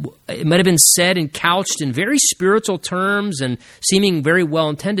 it might have been said and couched in very spiritual terms and seeming very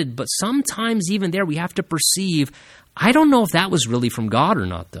well-intended, but sometimes even there we have to perceive, I don't know if that was really from God or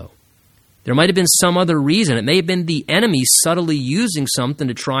not, though. There might have been some other reason. It may have been the enemy subtly using something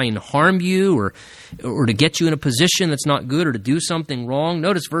to try and harm you or to get you in a position that's not good or to do something wrong.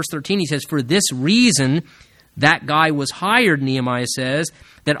 Notice verse 13, he says, for this reason that guy was hired, Nehemiah says,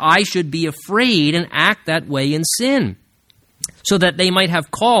 that I should be afraid and act that way in sin, so that they might have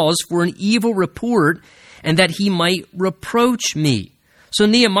cause for an evil report and that he might reproach me. So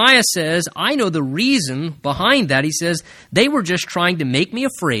Nehemiah says, I know the reason behind that. He says, they were just trying to make me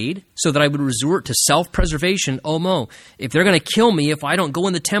afraid so that I would resort to self-preservation. Oh no, if they're going to kill me, if I don't go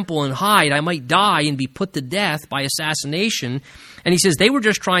in the temple and hide, I might die and be put to death by assassination. And he says, they were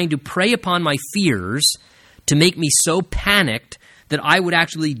just trying to prey upon my fears to make me so panicked that I would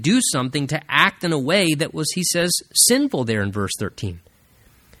actually do something to act in a way that was, he says, sinful there in verse 13.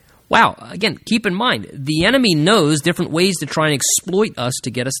 Wow, again, keep in mind, the enemy knows different ways to try and exploit us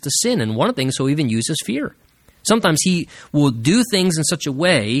to get us to sin, and one of the things he'll even use is fear. Sometimes he will do things in such a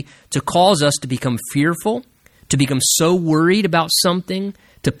way to cause us to become fearful, to become so worried about something,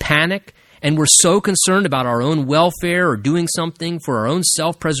 to panic, and we're so concerned about our own welfare or doing something for our own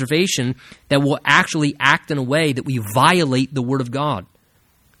self-preservation that we'll actually act in a way that we violate the Word of God.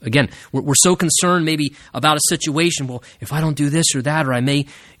 Again, we're so concerned maybe about a situation. Well, if I don't do this or that, or I may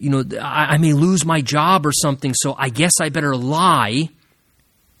lose my job or something, so I guess I better lie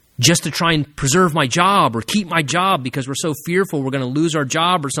just to try and preserve my job or keep my job because we're so fearful we're going to lose our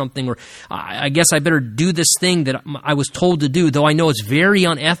job or something. Or I guess I better do this thing that I was told to do, though I know it's very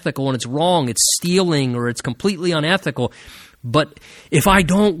unethical and it's wrong. It's stealing or it's completely unethical. But if I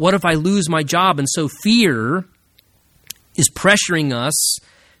don't, what if I lose my job? And so fear is pressuring us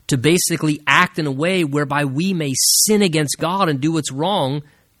to basically act in a way whereby we may sin against God and do what's wrong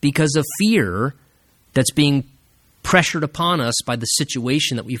because of fear that's being pressured upon us by the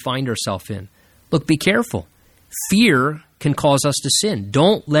situation that we find ourselves in. Look, be careful. Fear can cause us to sin.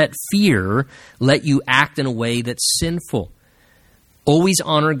 Don't let fear let you act in a way that's sinful. Always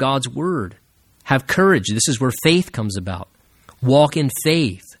honor God's word. Have courage. This is where faith comes about. Walk in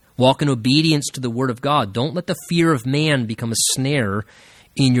faith. Walk in obedience to the word of God. Don't let the fear of man become a snare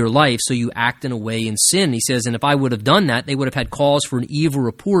in your life so you act in a way in sin. He says, and if I would have done that, they would have had cause for an evil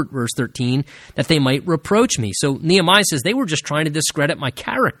report, verse 13, that they might reproach me. So Nehemiah says they were just trying to discredit my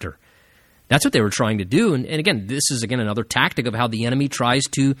character. That's what they were trying to do. And again, this is again another tactic of how the enemy tries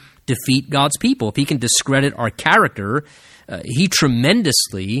to defeat God's people. If he can discredit our character, he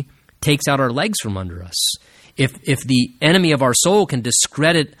tremendously takes out our legs from under us. If the enemy of our soul can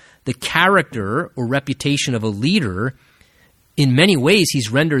discredit the character or reputation of a leader, in many ways, he's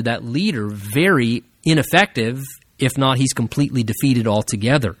rendered that leader very ineffective, if not he's completely defeated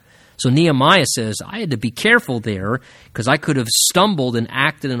altogether. So Nehemiah says, I had to be careful there because I could have stumbled and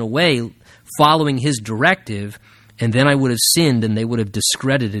acted in a way following his directive, and then I would have sinned and they would have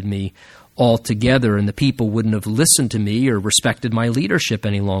discredited me altogether, and the people wouldn't have listened to me or respected my leadership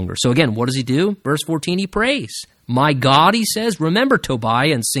any longer. So again, what does he do? Verse 14, he prays. My God, he says, remember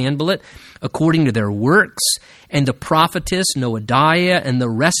Tobiah and Sanballat according to their works, and the prophetess Noadiah and the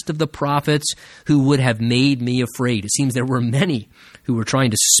rest of the prophets who would have made me afraid. It seems there were many who were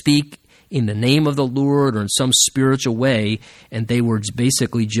trying to speak in the name of the Lord or in some spiritual way, and they were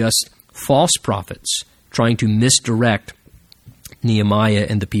basically just false prophets trying to misdirect Nehemiah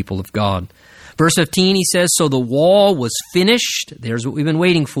and the people of God. Verse 15, he says, so the wall was finished, there's what we've been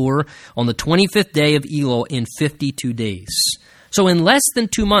waiting for, on the 25th day of Elul in 52 days. So in less than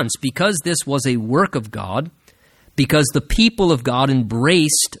 2 months, because this was a work of God, because the people of God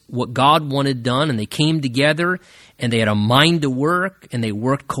embraced what God wanted done, and they came together, and they had a mind to work, and they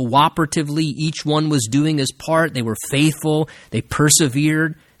worked cooperatively. Each one was doing his part. They were faithful. They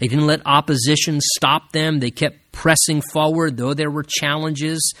persevered. They didn't let opposition stop them. They kept pressing forward, though there were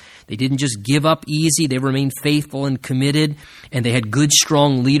challenges. They didn't just give up easy. They remained faithful and committed, and they had good,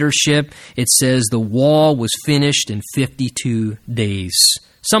 strong leadership. It says the wall was finished in 52 days.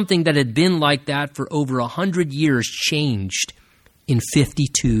 Something that had been like that for over 100 years changed in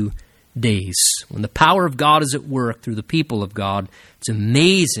 52 days. When the power of God is at work through the people of God, it's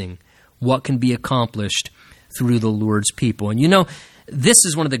amazing what can be accomplished through the Lord's people. And you know, this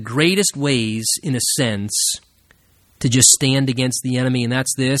is one of the greatest ways, in a sense, to just stand against the enemy, and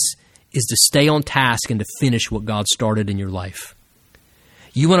that's this, is to stay on task and to finish what God started in your life.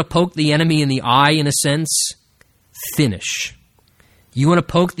 You want to poke the enemy in the eye, in a sense? Finish. You want to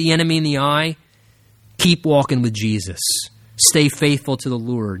poke the enemy in the eye? Keep walking with Jesus. Stay faithful to the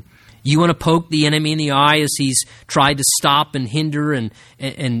Lord. You want to poke the enemy in the eye as he's tried to stop and hinder and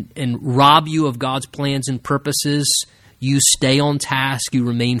rob you of God's plans and purposes? You stay on task. You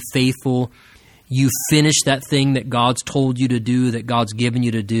remain faithful. You finish that thing that God's told you to do, that God's given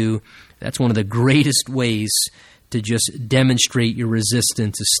you to do. That's one of the greatest ways to just demonstrate your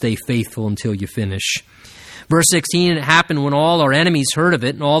resistance, to stay faithful until you finish. Verse 16, it happened when all our enemies heard of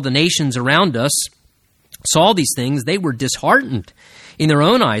it and all the nations around us saw these things, they were disheartened in their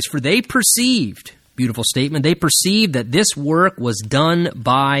own eyes, for they perceived, beautiful statement, they perceived that this work was done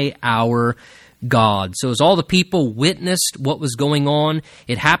by our God. So as all the people witnessed what was going on,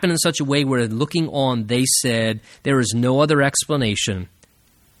 it happened in such a way where looking on, they said, there is no other explanation.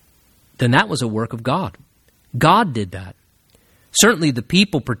 Then that was a work of God. God did that. Certainly the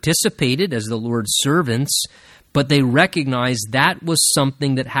people participated as the Lord's servants, but they recognized that was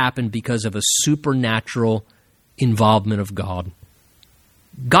something that happened because of a supernatural involvement of God.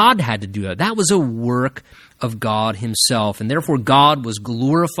 God had to do that. That was a work of God himself, and therefore God was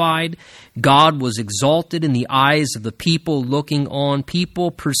glorified. God was exalted in the eyes of the people looking on.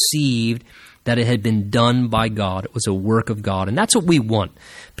 People perceived that it had been done by God. It was a work of God. And that's what we want.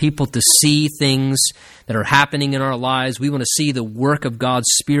 People to see things that are happening in our lives. We want to see the work of God's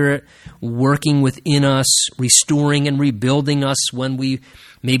Spirit working within us, restoring and rebuilding us when we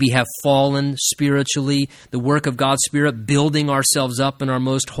maybe have fallen spiritually. The work of God's Spirit building ourselves up in our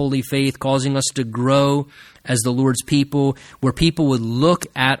most holy faith, causing us to grow as the Lord's people, where people would look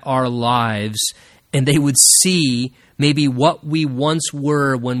at our lives and they would see maybe what we once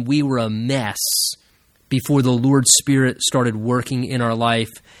were when we were a mess before the Lord's Spirit started working in our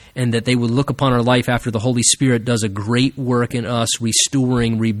life, and that they would look upon our life after the Holy Spirit does a great work in us,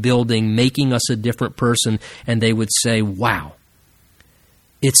 restoring, rebuilding, making us a different person, and they would say, wow,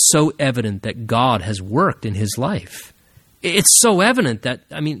 it's so evident that God has worked in his life. It's so evident that,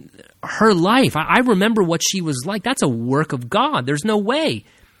 her life, I remember what she was like. That's a work of God. There's no way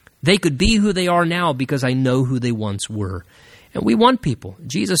they could be who they are now because I know who they once were. And we want people.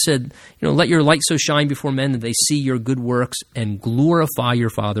 Jesus said, let your light so shine before men that they see your good works and glorify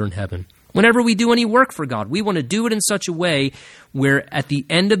your Father in heaven. Whenever we do any work for God, we want to do it in such a way where at the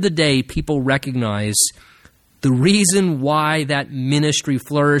end of the day, people recognize the reason why that ministry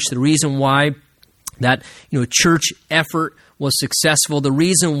flourished, the reason why that church effort was successful, the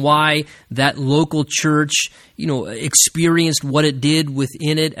reason why that local church experienced what it did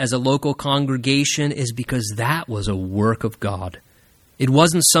within it as a local congregation is because that was a work of God. It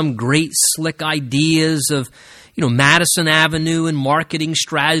wasn't some great slick ideas of Madison Avenue and marketing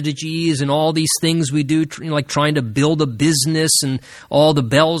strategies and all these things we do, like trying to build a business and all the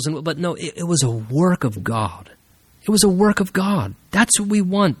bells. But no, it was a work of God. It was a work of God. That's what we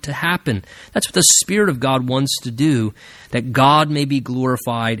want to happen. That's what the Spirit of God wants to do, that God may be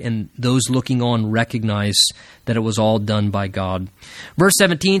glorified and those looking on recognize that it was all done by God. Verse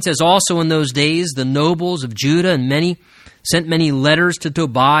 17 says, also in those days the nobles of Judah and sent many letters to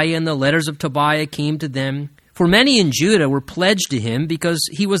Tobiah, and the letters of Tobiah came to them. For many in Judah were pledged to him because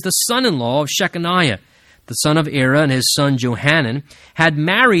he was the son-in-law of Shechaniah, the son of Era, and his son Johanan had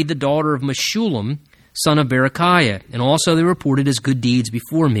married the daughter of Meshullam, son of Berechiah. And also they reported his good deeds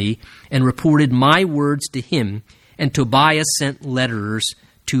before me, and reported my words to him, and Tobiah sent letters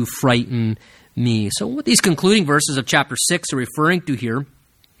to frighten me. So what these concluding verses of chapter 6 are referring to here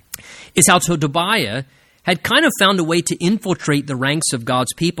is how Tobiah had kind of found a way to infiltrate the ranks of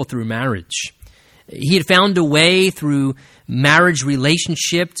God's people through marriage. He had found a way through marriage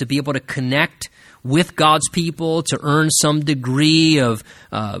relationship to be able to connect with God's people, to earn some degree of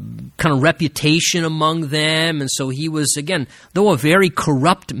kind of reputation among them. And so he was, again, though a very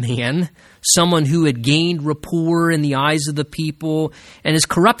corrupt man, someone who had gained rapport in the eyes of the people, and his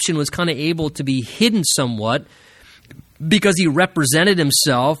corruption was kind of able to be hidden somewhat because he represented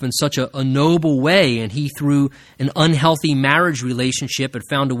himself in such a noble way, and he, through an unhealthy marriage relationship, had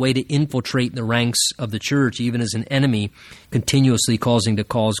found a way to infiltrate the ranks of the church, even as an enemy, continuously cause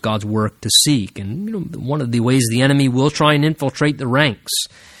God's work to seek. And one of the ways the enemy will try and infiltrate the ranks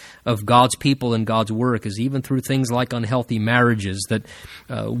of God's people and God's work is even through things like unhealthy marriages that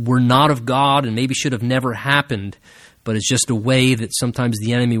were not of God and maybe should have never happened, but it's just a way that sometimes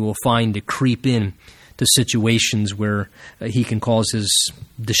the enemy will find to creep in to situations where he can cause his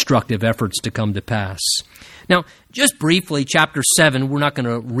destructive efforts to come to pass. Now, just briefly, chapter 7, we're not going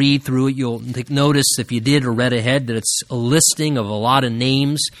to read through it. You'll notice, if you did or read ahead, that it's a listing of a lot of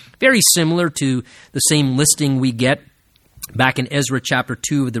names, very similar to the same listing we get back in Ezra chapter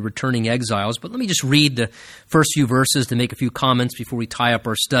 2 of the returning exiles. But let me just read the first few verses to make a few comments before we tie up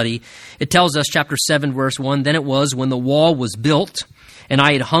our study. It tells us, chapter 7, verse 1, "Then it was when the wall was built, and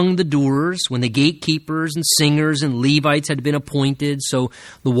I had hung the doors, when the gatekeepers and singers and Levites had been appointed." So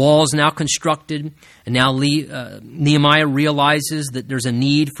the wall is now constructed, and now Nehemiah realizes that there's a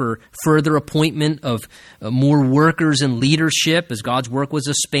need for further appointment of more workers and leadership. As God's work was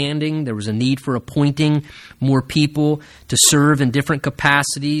expanding, there was a need for appointing more people to serve in different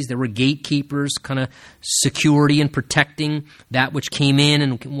capacities. There were gatekeepers, kind of security and protecting that which came in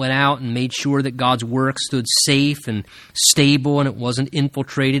and went out, and made sure that God's work stood safe and stable and it wasn't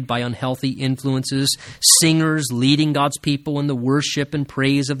infiltrated by unhealthy influences, singers leading God's people in the worship and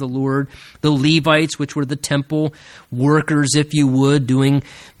praise of the Lord, the Levites, which were the temple workers, if you would, doing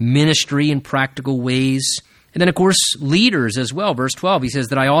ministry in practical ways. And then, of course, leaders as well. Verse 12, he says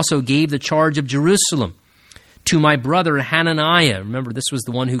that I also gave the charge of Jerusalem to my brother Hananiah. Remember, this was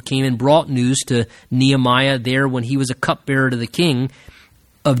the one who came and brought news to Nehemiah there when he was a cupbearer to the king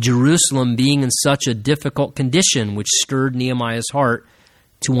of Jerusalem being in such a difficult condition, which stirred Nehemiah's heart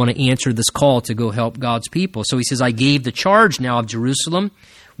to want to answer this call to go help God's people. So he says, I gave the charge now of Jerusalem.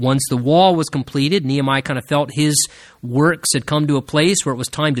 Once the wall was completed, Nehemiah kind of felt his works had come to a place where it was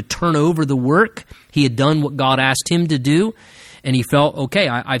time to turn over the work. He had done what God asked him to do, and he felt, okay,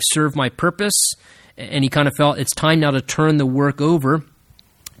 I've served my purpose, and he kind of felt it's time now to turn the work over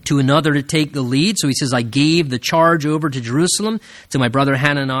to another to take the lead. So he says, I gave the charge over to Jerusalem to my brother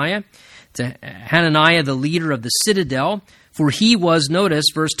Hananiah, the leader of the citadel, for he was, notice,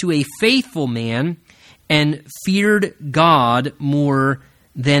 verse 2, a faithful man and feared God more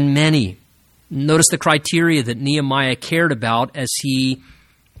than many. Notice the criteria that Nehemiah cared about as he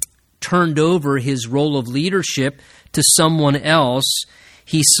turned over his role of leadership to someone else.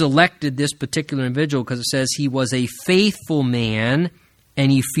 He selected this particular individual because it says he was a faithful man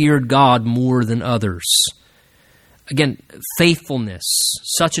and he feared God more than others. Again, faithfulness,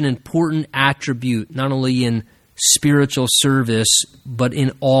 such an important attribute, not only in spiritual service, but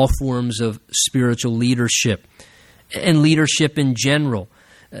in all forms of spiritual leadership and leadership in general.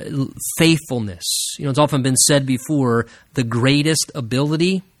 Faithfulness. It's often been said before, the greatest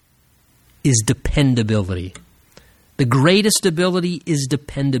ability is dependability. The greatest ability is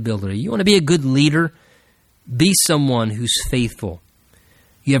dependability. You want to be a good leader? Be someone who's faithful.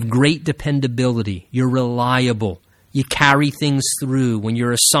 You have great dependability. You're reliable. You carry things through. When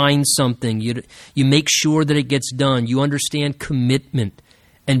you're assigned something, you make sure that it gets done. You understand commitment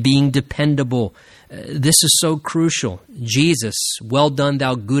and being dependable. This is so crucial. Jesus, well done,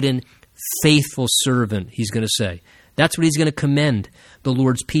 thou good and faithful servant, he's going to say. That's what he's going to commend the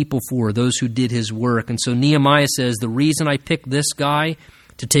Lord's people for, those who did his work. And so Nehemiah says, the reason I picked this guy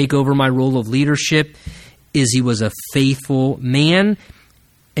to take over my role of leadership is he was a faithful man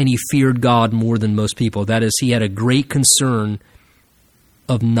and he feared God more than most people. That is, he had a great concern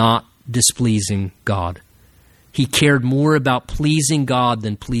of not displeasing God. He cared more about pleasing God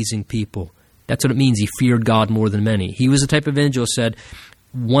than pleasing people. That's what it means. He feared God more than many. He was the type of individual who said,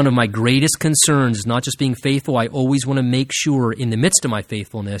 one of my greatest concerns is not just being faithful. I always want to make sure in the midst of my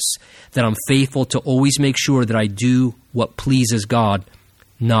faithfulness that I'm faithful to always make sure that I do what pleases God,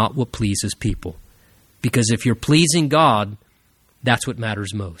 not what pleases people. Because if you're pleasing God, that's what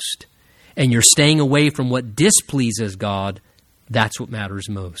matters most. And you're staying away from what displeases God, that's what matters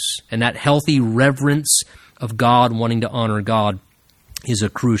most. And that healthy reverence of God, wanting to honor God, is a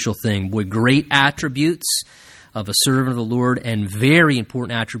crucial thing. Boy, great attributes of a servant of the Lord and very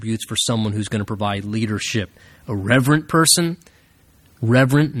important attributes for someone who's going to provide leadership. A reverent person,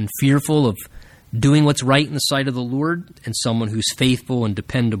 reverent and fearful of doing what's right in the sight of the Lord, and someone who's faithful and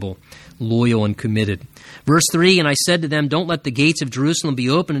dependable, loyal and committed. Verse 3, and I said to them, don't let the gates of Jerusalem be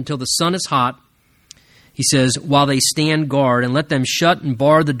open until the sun is hot. He says, while they stand guard, and let them shut and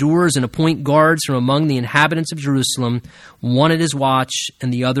bar the doors and appoint guards from among the inhabitants of Jerusalem, one at his watch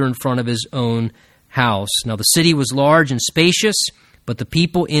and the other in front of his own house. Now the city was large and spacious, but the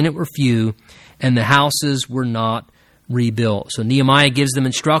people in it were few, and the houses were not rebuilt. So Nehemiah gives them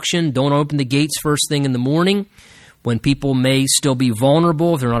instruction, don't open the gates first thing in the morning, when people may still be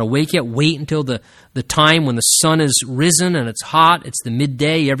vulnerable, if they're not awake yet. Wait until the time when the sun is risen and it's hot, it's the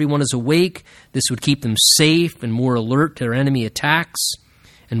midday, everyone is awake. This would keep them safe and more alert to their enemy attacks.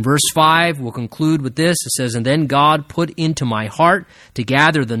 And verse 5, we'll conclude with this. It says, and then God put into my heart to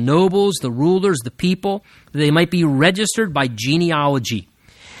gather the nobles, the rulers, the people, that they might be registered by genealogy.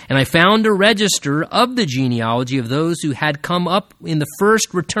 And I found a register of the genealogy of those who had come up in the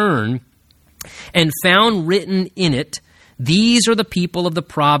first return, and found written in it, these are the people of the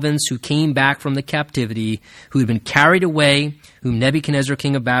province who came back from the captivity, who had been carried away, whom Nebuchadnezzar,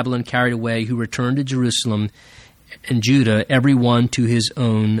 king of Babylon, carried away, who returned to Jerusalem and Judah, every one to his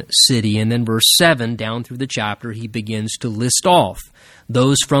own city. And then verse 7, down through the chapter, he begins to list off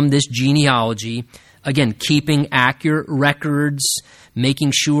those from this genealogy, again, keeping accurate records,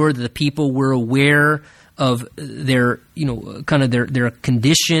 making sure that the people were aware of their, kind of their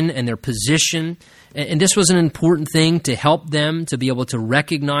condition and their position. And this was an important thing to help them to be able to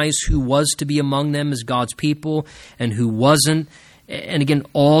recognize who was to be among them as God's people and who wasn't. And again,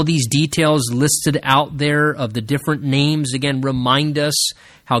 all these details listed out there of the different names, again, remind us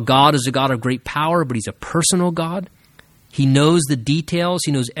how God is a God of great power, but he's a personal God. He knows the details.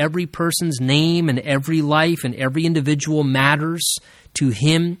 He knows every person's name, and every life and every individual matters to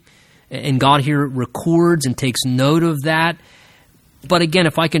him. And God here records and takes note of that. But again,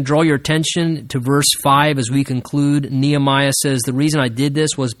 if I can draw your attention to verse 5 as we conclude, Nehemiah says, the reason I did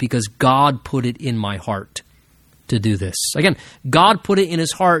this was because God put it in my heart to do this. Again, God put it in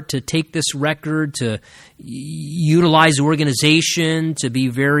his heart to take this record, to utilize organization, to be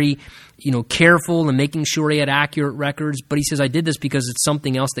very careful in making sure he had accurate records. But he says, I did this because it's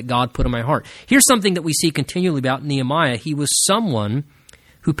something else that God put in my heart. Here's something that we see continually about Nehemiah. He was someone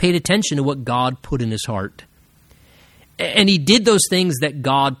who paid attention to what God put in his heart. And he did those things that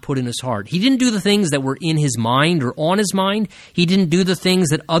God put in his heart. He didn't do the things that were in his mind or on his mind. He didn't do the things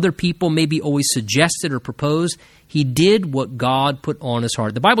that other people maybe always suggested or proposed. He did what God put on his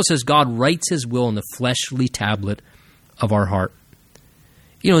heart. The Bible says God writes his will on the fleshly tablet of our heart.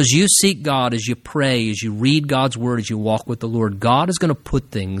 As you seek God, as you pray, as you read God's word, as you walk with the Lord, God is going to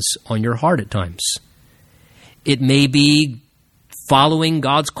put things on your heart at times. It may be following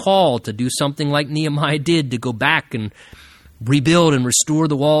God's call to do something like Nehemiah did, to go back and rebuild and restore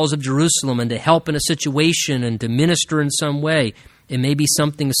the walls of Jerusalem, and to help in a situation and to minister in some way. It may be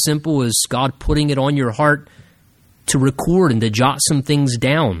something as simple as God putting it on your heart to record and to jot some things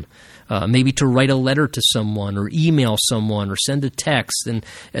down. Maybe to write a letter to someone or email someone or send a text, and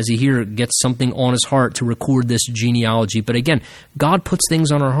as you hear, gets something on his heart to record this genealogy. But again, God puts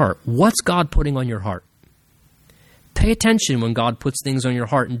things on our heart. What's God putting on your heart? Pay attention when God puts things on your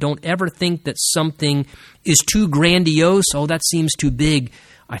heart, and don't ever think that something is too grandiose. Oh, that seems too big.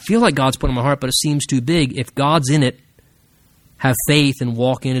 I feel like God's put on my heart, but it seems too big. If God's in it, have faith and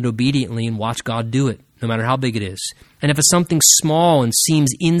walk in it obediently and watch God do it, no matter how big it is. And if it's something small and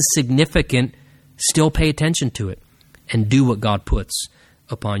seems insignificant, still pay attention to it and do what God puts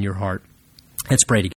upon your heart. Let's pray together.